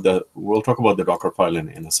talk about the Docker file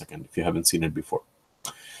in a second if you haven't seen it before.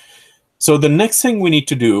 So the next thing we need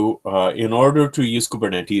to do in order to use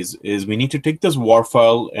Kubernetes is we need to take this WAR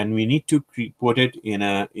file and we need to put it in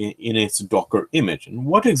its Docker image. And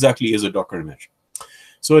what exactly is a Docker image?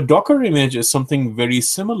 So a Docker image is something very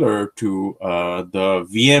similar to the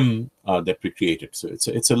VM that we created. So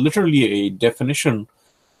it's literally a definition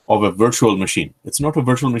of a virtual machine. It's not a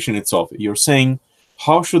virtual machine itself. You're saying,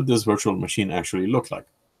 how should this virtual machine actually look like?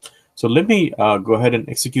 So let me go ahead and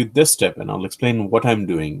execute this step, and I'll explain what I'm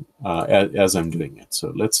doing as I'm doing it.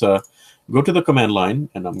 So let's go to the command line,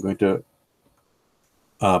 and I'm going to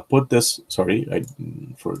put this. Sorry, it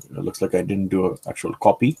looks like I didn't do an actual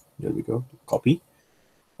copy. There we go, copy.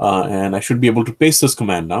 And I should be able to paste this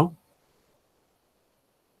command now.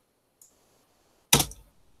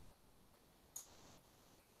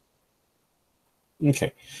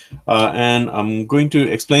 Okay, and I'm going to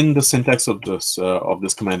explain the syntax of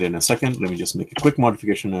this command in a second. Let me just make a quick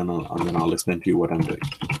modification, and then I'll explain to you what I'm doing.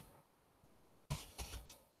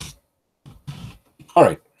 All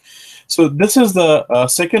right. So this is the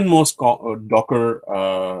second most Docker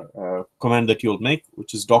command that you'll make,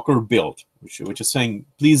 which is Docker build, which is saying,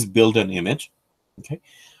 please build an image. Okay,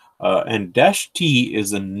 and -t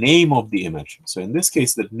is the name of the image. So in this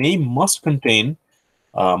case, the name must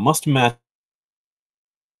match.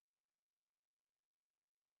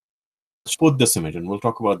 Put this image, and we'll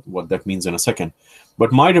talk about what that means in a second.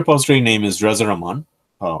 But my repository name is Reza Rahman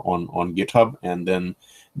on GitHub, and then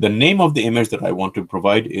the name of the image that I want to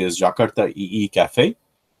provide is Jakarta EE Cafe,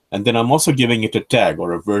 and then I'm also giving it a tag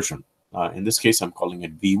or a version. In this case, I'm calling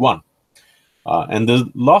it V1. And the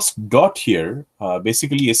last dot here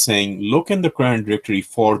basically is saying, look in the current directory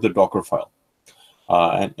for the Docker file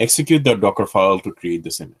and execute the Docker file to create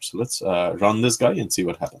this image. So let's run this guy and see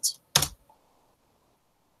what happens.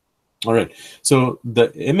 All right, so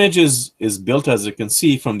the image is built, as you can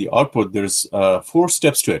see from the output. There's 4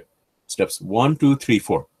 steps to it. Steps 1, 2, 3,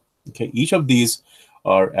 4. Okay, each of these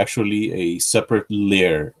are actually a separate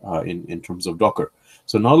layer in terms of Docker.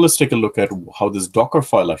 So now let's take a look at how this Docker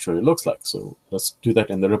file actually looks like. So let's do that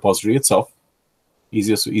in the repository itself.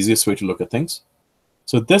 Easiest way to look at things.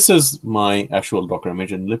 So this is my actual Docker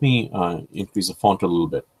image, and let me increase the font a little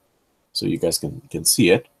bit so you guys can see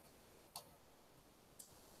it.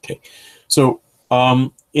 Okay, so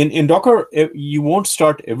in Docker, you won't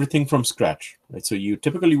start everything from scratch, right? So you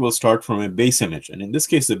typically will start from a base image, and in this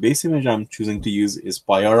case, the base image I'm choosing to use is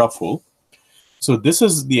Payara full. So this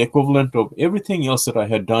is the equivalent of everything else that I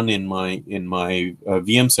had done in my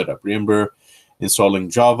VM setup. Remember, installing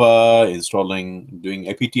Java, doing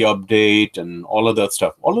apt update, and all of that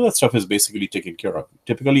stuff. All of that stuff is basically taken care of.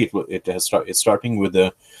 Typically, it's starting with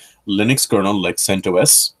a Linux kernel like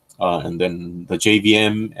CentOS. And then the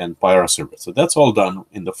JVM and Payara server. So that's all done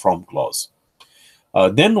in the from clause.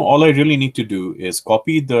 Then all I really need to do is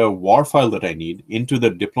copy the WAR file that I need into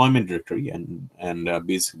the deployment directory. And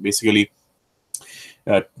basically,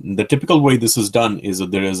 the typical way this is done is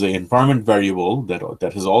that there is an environment variable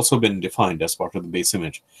that has also been defined as part of the base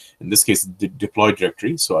image. In this case, the deploy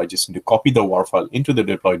directory. So I just need to copy the WAR file into the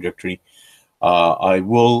deploy directory. I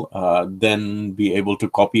will then be able to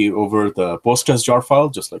copy over the Postgres jar file,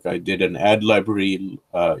 just like I did an add library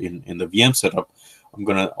in the VM setup. I'm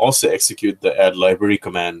going to also execute the add library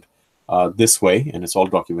command this way, and it's all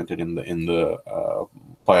documented in the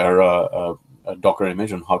Payara Docker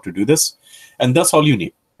image on how to do this. And that's all you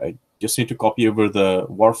need, right? Just need to copy over the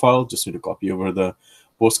WAR file, just need to copy over the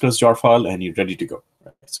Postgres jar file, and you're ready to go.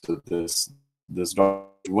 Right? So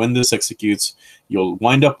when this executes, you'll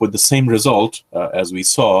wind up with the same result as we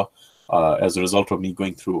saw as a result of me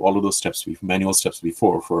going through all of those steps, manual steps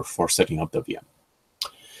before for setting up the VM.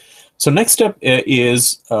 So next step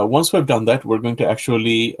is, once we've done that, we're going to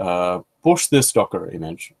actually push this Docker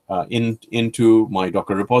image into my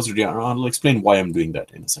Docker repository. And I'll explain why I'm doing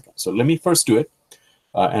that in a second. So let me first do it.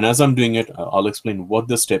 And as I'm doing it, I'll explain what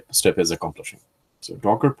this step is accomplishing. So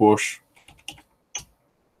Docker push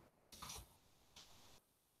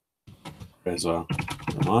Reza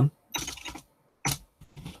Rahman.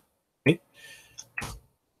 Okay.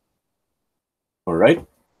 right.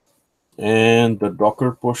 And the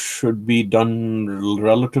Docker push should be done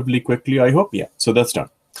relatively quickly, I hope. Yeah, so that's done.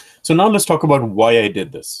 So now let's talk about why I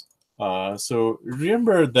did this. So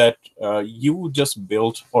remember that you just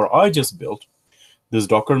built, or I just built, this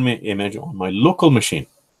Docker image on my local machine,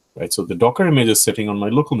 right? So the Docker image is sitting on my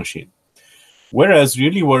local machine. Whereas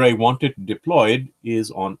really where I want it deployed is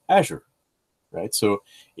on Azure, right? So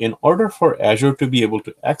in order for Azure to be able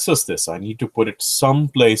to access this, I need to put it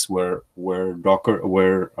someplace where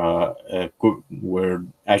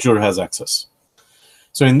Azure has access.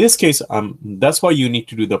 So in this case, that's why you need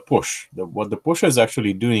to do the push. What the push is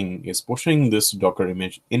actually doing is pushing this Docker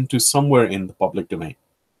image into somewhere in the public domain.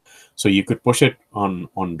 So you could push it on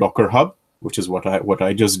Docker Hub, which is what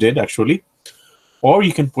I just did actually, or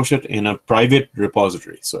you can push it in a private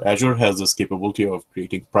repository. So Azure has this capability of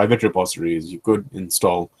creating private repositories. You could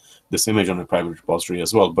install this image on a private repository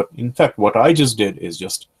as well. But in fact, what I just did is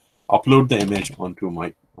just upload the image onto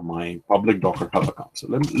my public Docker Hub account. So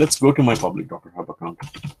let's go to my public Docker Hub account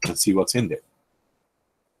and see what's in there.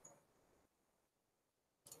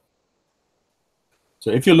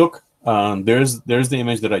 So if you look, there's the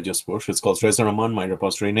image that I just pushed. It's called Reza Rahman, my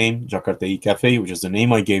repository name, Jakarta Cafe, which is the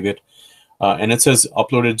name I gave it. And it says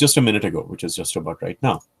uploaded just a minute ago, which is just about right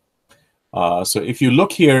now. So if you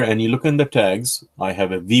look here and you look in the tags, I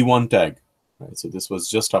have a V1 tag. Right? So this was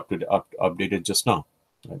just updated just now,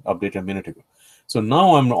 right? Updated a minute ago. So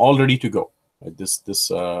now I'm all ready to go.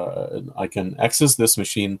 Right? I can access this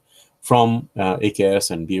machine from AKS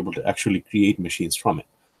and be able to actually create machines from it.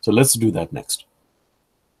 So let's do that next.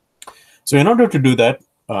 So in order to do that,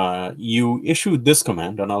 you issue this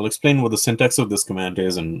command, and I'll explain what the syntax of this command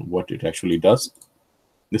is and what it actually does.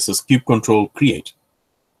 This is kubectl create.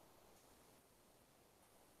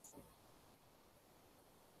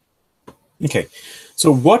 Okay,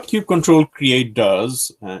 so what kubectl create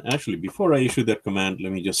does, actually, before I issue that command,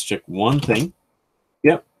 let me just check one thing.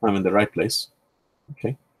 Yeah, I'm in the right place.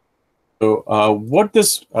 Okay. So what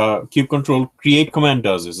this kubectl create command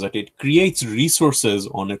does is that it creates resources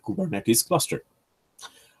on a Kubernetes cluster.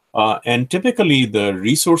 And typically, the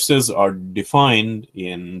resources are defined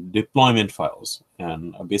in deployment files.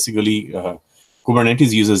 And basically,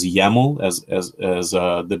 Kubernetes uses YAML as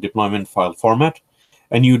the deployment file format.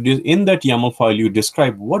 And in that YAML file, you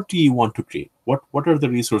describe what do you want to create? What are the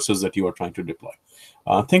resources that you are trying to deploy?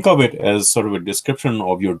 Think of it as sort of a description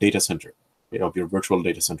of your data center, of your virtual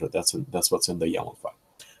data center. That's what's in the YAML file.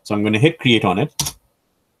 So I'm going to hit create on it.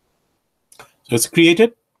 So it's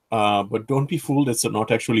created. But don't be fooled, it's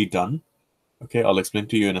not actually done. Okay, I'll explain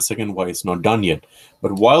to you in a second why it's not done yet.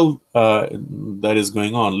 But while that is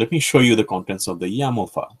going on, let me show you the contents of the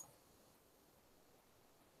YAML file.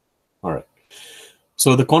 All right.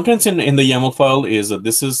 So the contents in the YAML file is that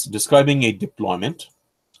this is describing a deployment.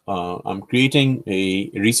 I'm creating a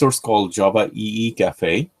resource called Java EE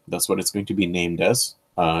Cafe. That's what it's going to be named as.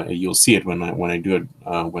 You'll see it when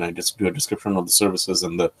I just do a description of the services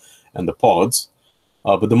and the pods.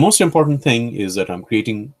 But the most important thing is that I'm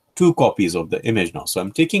creating 2 copies of the image now. So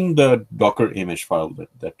I'm taking the Docker image file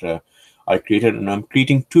that I created, and I'm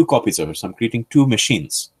creating 2 copies of it. So I'm creating 2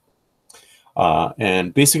 machines.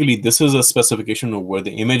 And basically, this is a specification of where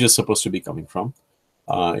the image is supposed to be coming from.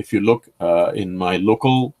 If you look in my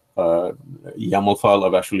local YAML file,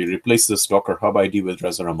 I've actually replaced this Docker Hub ID with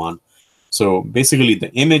Reza Rahman. So basically,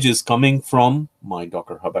 the image is coming from my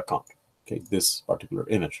Docker Hub account, okay, this particular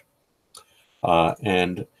image.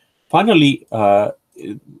 And finally,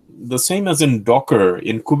 the same as in Docker,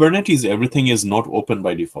 in Kubernetes, everything is not open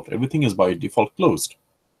by default. Everything is by default closed.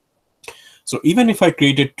 So even if I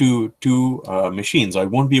created two machines, I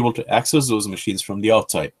won't be able to access those machines from the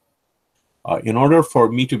outside. In order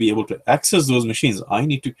for me to be able to access those machines, I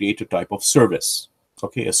need to create a type of service.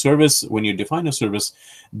 Okay, a service, when you define a service,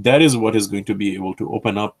 that is what is going to be able to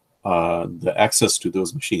open up the access to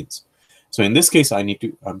those machines. So in this case,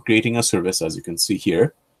 I'm creating a service, as you can see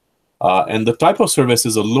here. And the type of service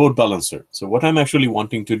is a load balancer. So what I'm actually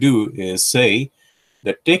wanting to do is say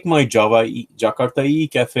that take my Jakarta EE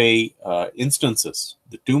Cafe instances,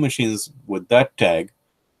 the 2 machines with that tag,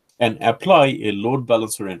 and apply a load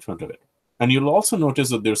balancer in front of it. And you'll also notice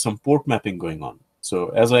that there's some port mapping going on. So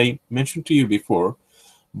as I mentioned to you before,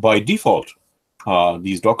 by default,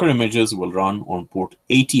 these Docker images will run on port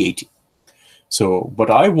 8080. So, but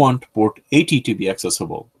I want port 80 to be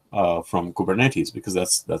accessible from Kubernetes, because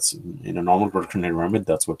that's in a normal production environment,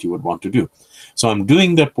 that's what you would want to do. So I'm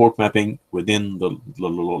doing that port mapping within the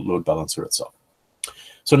load balancer itself.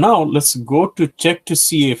 So now let's go to check to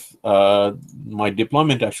see if my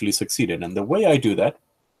deployment actually succeeded. And the way I do that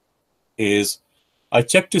is I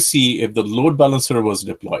check to see if the load balancer was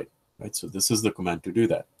deployed. right? So this is the command to do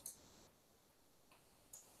that.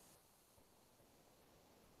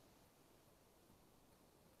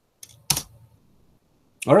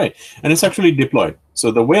 All right, and it's actually deployed.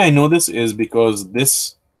 So the way I know this is because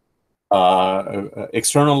this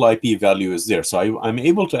external IP value is there. So I'm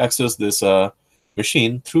able to access this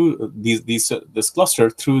machine through this cluster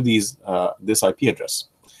through this IP address.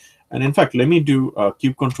 And in fact, let me do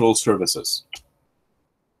kube control services.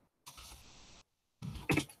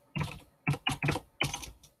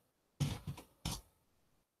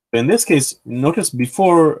 In this case, notice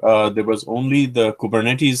before there was only the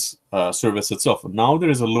Kubernetes service itself. Now there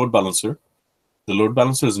is a load balancer. The load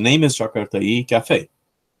balancer's name is Jakarta E Cafe.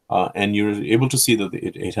 And you're able to see that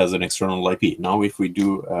it has an external IP. Now, if we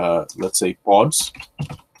do, let's say, pods,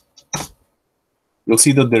 you'll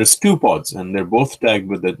see that there's 2 pods, and they're both tagged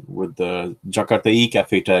with the Jakarta E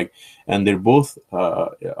Cafe tag, and they're both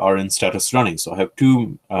are in status running. So I have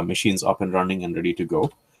 2 machines up and running and ready to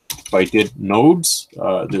go. If I did nodes,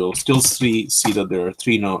 they'll still see that there are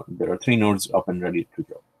 3 nodes up and ready to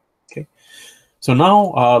go. Okay. So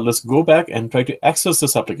now let's go back and try to access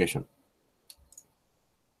this application.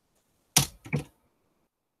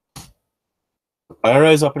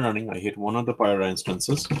 Pyra is up and running. I hit one of the Pyra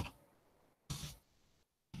instances.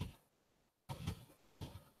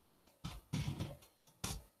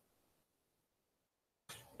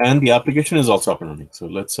 And the application is also up and running. So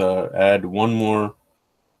let's add one more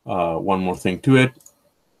thing to it.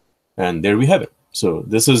 And there we have it. So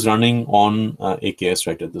this is running on AKS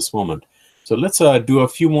right at this moment. So let's do a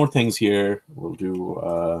few more things here. We'll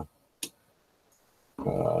do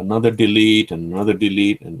another delete and another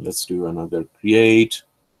delete, and let's do another create.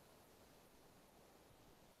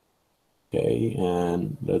 Okay,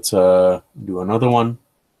 and let's do another one.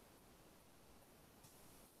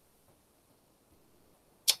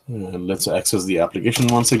 And let's access the application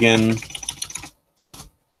once again.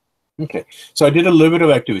 Okay, so I did a little bit of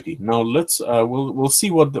activity. Now let's we'll see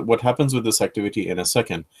what happens with this activity in a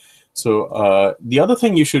second. So the other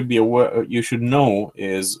thing you should be aware, you should know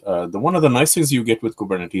is one of the nice things you get with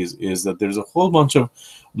Kubernetes is that there's a whole bunch of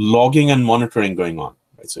logging and monitoring going on.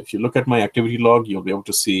 Right? So if you look at my activity log, you'll be able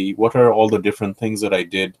to see what are all the different things that I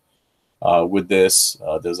did with this.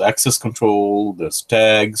 There's access control, there's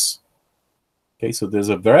tags. Okay, so there's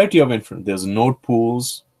a variety of information. There's node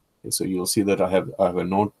pools. Okay, so you'll see that I have a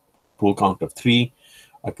node pool count of 3.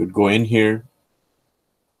 I could go in here,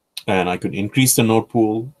 and I could increase the node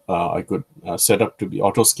pool. I could set up to be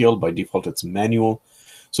auto scale. By default, it's manual.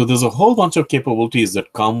 So there's a whole bunch of capabilities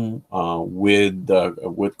that come with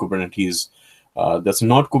Kubernetes. That's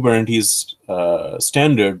not Kubernetes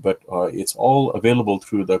standard, but it's all available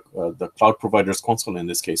through the cloud provider's console. In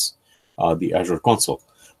this case, the Azure console.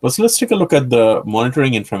 But let's take a look at the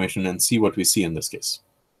monitoring information and see what we see in this case.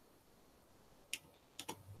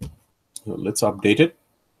 So let's update it.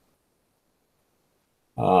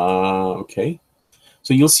 Okay,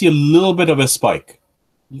 so you'll see a little bit of a spike,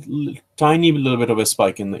 tiny little bit of a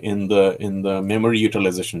spike in the memory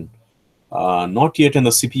utilization, not yet in the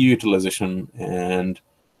CPU utilization, and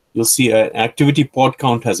you'll see an activity pod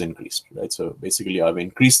count has increased, right? So basically, I've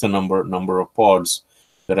increased the number of pods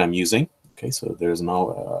that I'm using. Okay, so there's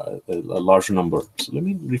now a larger number. So let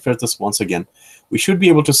me refresh this once again. We should be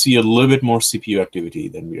able to see a little bit more CPU activity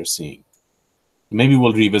than we are seeing. Maybe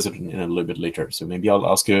we'll revisit it in a little bit later. So maybe I'll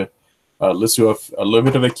ask you, let's do a little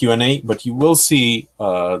bit of a Q&A, but you will see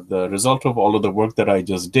the result of all of the work that I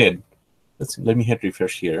just did. Let me hit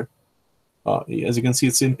refresh here. As you can see,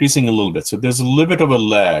 it's increasing a little bit. So there's a little bit of a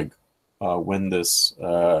lag when this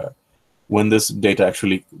data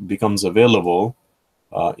actually becomes available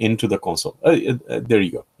into the console. There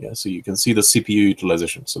you go. Yeah, so you can see the CPU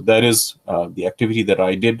utilization. So that is the activity that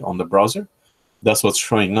I did on the browser. That's what's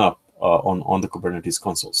showing up on the Kubernetes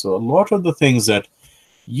console. So a lot of the things that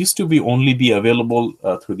used to only be available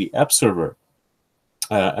through the app server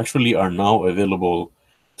actually are now available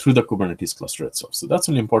through the Kubernetes cluster itself. So that's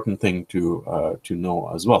an important thing to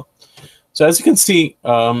know as well. So as you can see,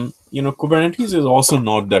 Kubernetes is also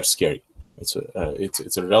not that scary.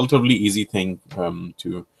 It's a relatively easy thing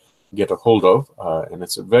to get a hold of, and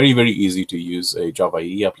it's very, very easy to use a Java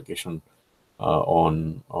EE application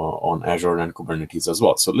on Azure and Kubernetes as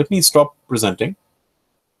well. So let me stop presenting.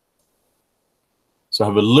 So I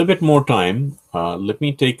have a little bit more time. Let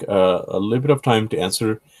me take a little bit of time to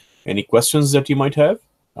answer any questions that you might have.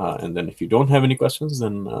 And then if you don't have any questions,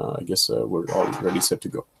 then I guess we're all ready, set to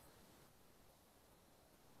go.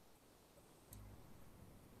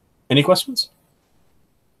 Any questions?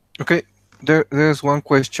 Okay, there's one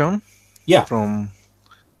question. Yeah. From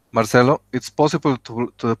Marcelo. It's possible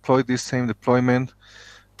to deploy this same deployment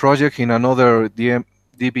project in another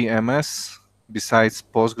DBMS besides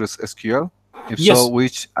PostgreSQL? If Yes. so,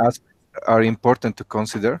 which aspects are important to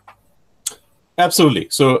consider? Absolutely.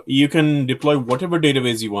 So you can deploy whatever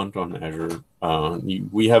database you want on Azure.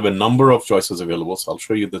 We have a number of choices available. So I'll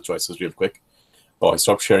show you the choices real quick. Oh, I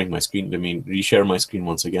stopped sharing my screen. Let me reshare my screen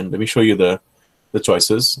once again. Let me show you the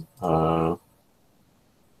choices.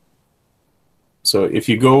 So if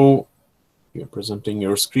you go, you're presenting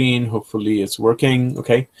your screen. Hopefully it's working.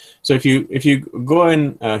 Okay. So if you go and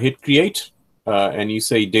hit create and you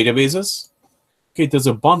say databases, okay, there's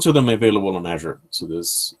a bunch of them available on Azure. So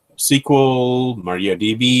there's SQL,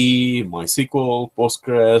 MariaDB, MySQL,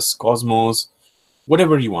 Postgres, Cosmos,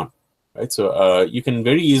 whatever you want, right? So you can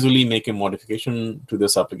very easily make a modification to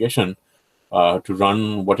this application to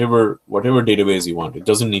run whatever database you want. It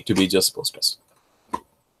doesn't need to be just Postgres.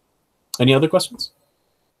 Any other questions?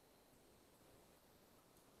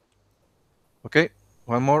 Okay,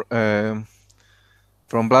 one more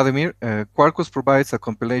from Vladimir. Quarkus provides a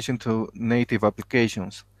compilation to native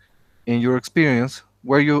applications. In your experience,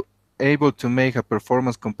 were you able to make a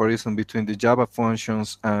performance comparison between the Java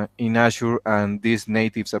functions in Azure and these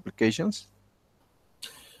natives applications?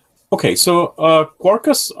 Okay, so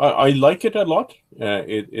Quarkus, I like it a lot.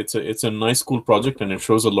 It's a nice, cool project, and it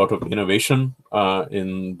shows a lot of innovation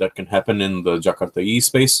that can happen in the Jakarta EE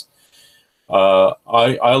space.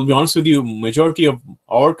 I'll be honest with you, majority of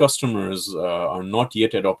our customers are not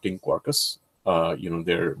yet adopting Quarkus.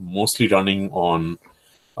 They're mostly running on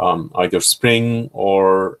either Spring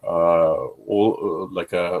or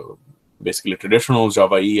basically traditional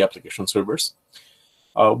Java EE application servers.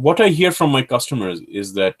 What I hear from my customers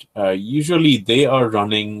is that usually they are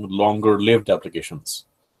running longer-lived applications.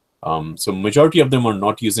 So majority of them are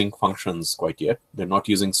not using functions quite yet. They're not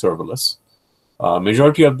using serverless.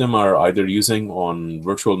 Majority of them are either using on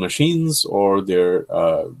virtual machines or they're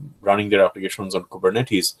running their applications on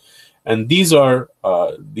Kubernetes. And these are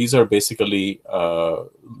basically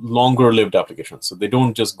longer-lived applications. So they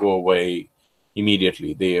don't just go away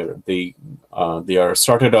immediately. They are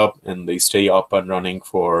started up and they stay up and running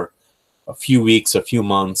for a few weeks, a few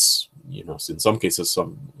months, in some cases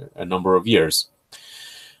a number of years.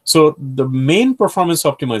 So the main performance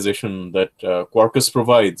optimization that Quarkus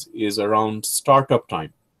provides is around startup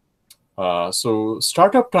time. So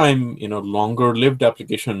startup time in a longer-lived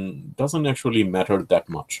application doesn't actually matter that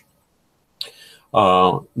much.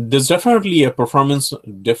 There's definitely a performance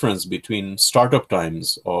difference between startup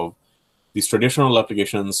times of these traditional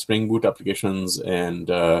applications, Spring Boot applications, and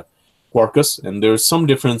Quarkus. And there's some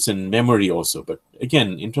difference in memory also. But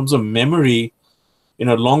again, in terms of memory, in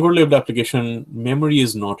a longer-lived application, memory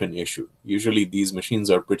is not an issue. Usually these machines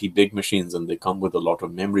are pretty big machines and they come with a lot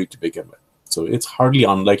of memory to begin with. So it's hardly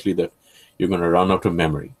unlikely that you're going to run out of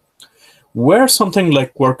memory. Where something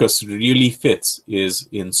like Quarkus really fits is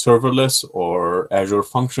in serverless or Azure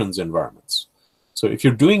Functions environments. So if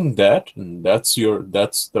you're doing that, and that's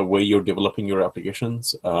the way you're developing your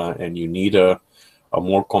applications, and you need a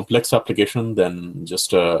more complex application than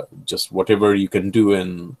just whatever you can do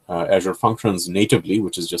in Azure Functions natively,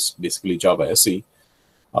 which is just basically Java SE,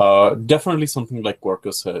 definitely something like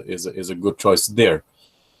Quarkus is a good choice there.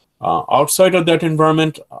 Outside of that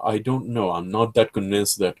environment, I don't know. I'm not that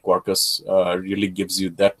convinced that Quarkus really gives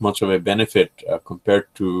you that much of a benefit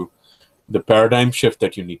compared to the paradigm shift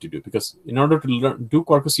that you need to do. Because in order to do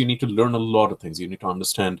Quarkus, you need to learn a lot of things. You need to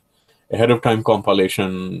understand ahead of time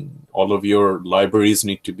compilation. All of your libraries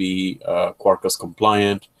need to be Quarkus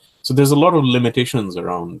compliant. So there's a lot of limitations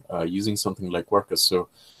around using something like Quarkus. So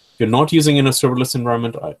if you're not using in a serverless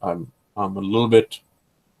environment, I'm a little bit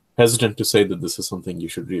hesitant to say that this is something you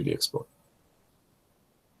should really explore.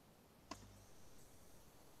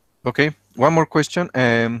 Okay, one more question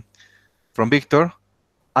from Victor.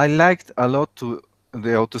 I liked a lot the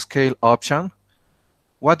autoscale option.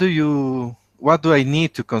 What do I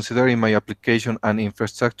need to consider in my application and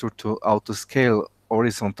infrastructure to autoscale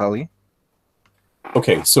horizontally?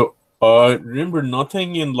 Okay, so remember,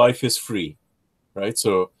 nothing in life is free, right?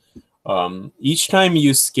 So each time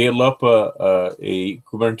you scale up a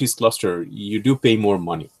Kubernetes cluster, you do pay more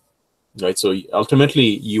money, right? So ultimately,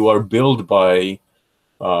 you are billed by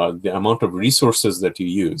the amount of resources that you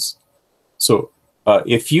use. So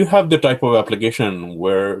if you have the type of application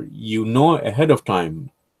where you know ahead of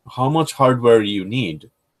time how much hardware you need,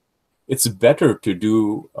 it's better to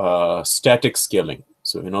do static scaling.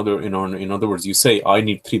 So in other words, you say, I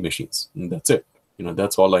need 3 machines, and that's it.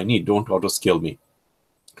 That's all I need. Don't auto-scale me.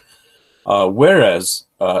 Whereas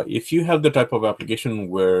if you have the type of application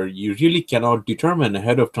where you really cannot determine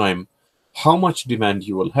ahead of time how much demand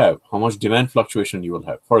you will have, how much demand fluctuation you will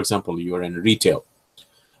have. For example, you are in retail.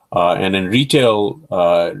 And in retail,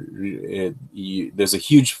 there's a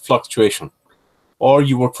huge fluctuation. Or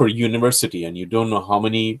you work for a university and you don't know how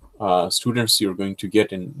many students you're going to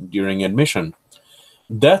get during admission.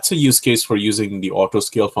 That's a use case for using the auto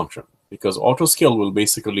scale function, because auto scale will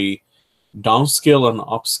basically downscale and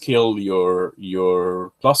upscale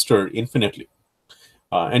your cluster infinitely.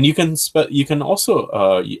 And you can also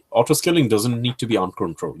auto scaling doesn't need to be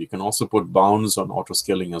uncontrolled. You can also put bounds on auto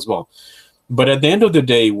scaling as well. But at the end of the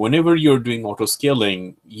day, whenever you're doing auto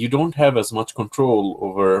scaling, you don't have as much control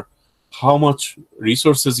over how much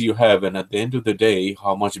resources you have, and at the end of the day,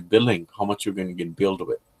 how much billing, how much you're going to get billed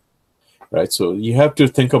with, right? So you have to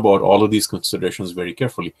think about all of these considerations very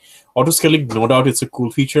carefully. Auto scaling, no doubt, it's a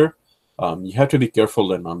cool feature. You have to be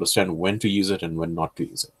careful and understand when to use it and when not to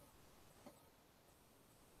use it.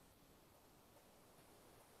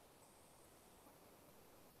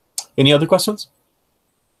 Any other questions?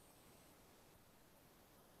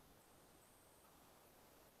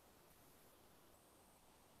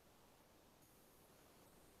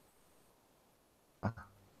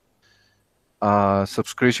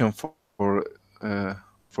 Subscription for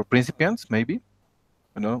principiants, maybe,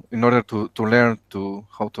 in order to learn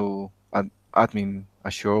how to admin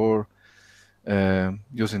Azure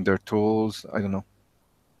using their tools. I don't know.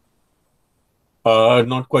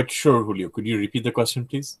 Not quite sure, Julio. Could you repeat the question,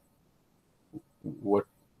 please? What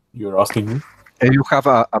you're asking me? You have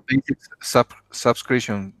a basic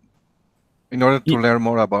subscription in order to learn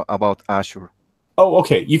more about Azure. Oh,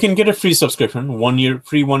 okay. You can get a free subscription,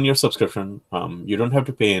 free 1 year subscription. You don't have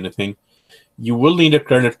to pay anything. You will need a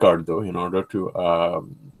credit card though in order to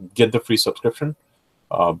get the free subscription.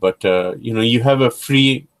 But you have a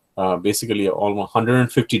free, basically almost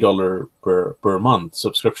 $150 per month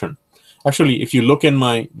subscription. Actually, if you look in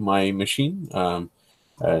my machine, and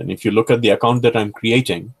if you look at the account that I'm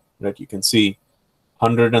creating, right, you can see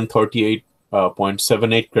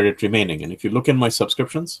 138.78 credit remaining. And if you look in my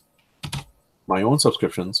subscriptions, my own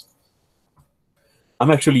subscriptions,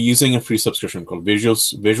 I'm actually using a free subscription called Visual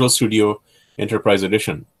Studio Enterprise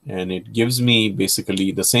Edition, and it gives me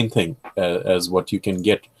basically the same thing as what you can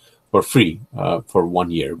get for free for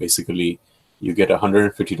 1 year. Basically, you get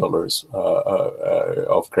 $150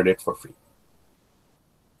 of credit for free.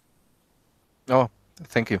 Oh,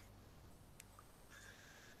 thank you.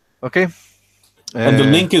 Okay. And the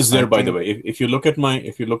link is there, by the way. If you look at my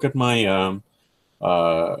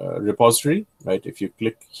repository, right? If you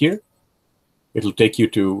click here, it'll take you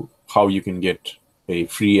to how you can get a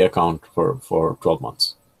free account for 12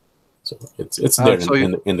 months. So it's there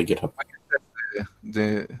in the GitHub.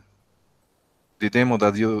 The demo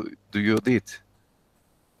that you did.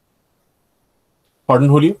 Pardon,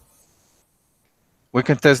 Julio? We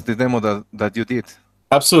can test the demo that you did.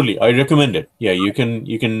 Absolutely, I recommend it. Yeah, you can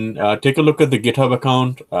take a look at the GitHub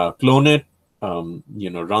account, clone it, run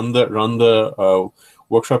the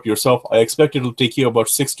workshop yourself. I expect it'll take you about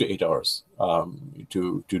 6 to 8 hours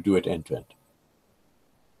to do it end to end.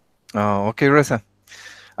 Oh, okay, Reza.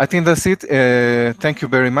 I think that's it. Thank you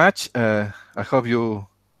very much. I hope you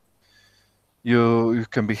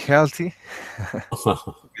can be healthy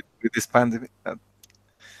with this pandemic.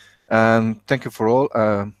 And thank you for all.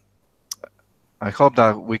 I hope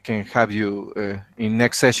that we can have you in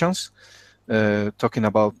next sessions talking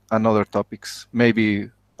about another topics, maybe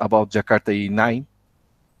about Jakarta E9.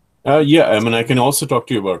 Yeah, I mean, I can also talk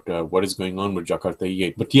to you about what is going on with Jakarta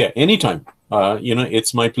E8. But yeah, anytime.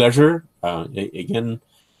 It's my pleasure. Again,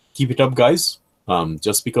 keep it up, guys.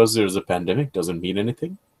 Just because there's a pandemic doesn't mean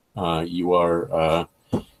anything. You are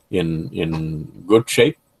in good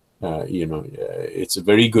shape. It's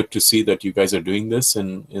very good to see that you guys are doing this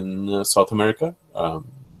in South America.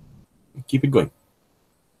 Keep it going.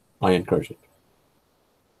 I encourage it.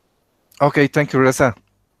 Okay, thank you, Reza.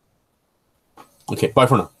 Okay, bye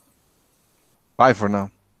for now. Bye for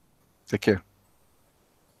now. Take care.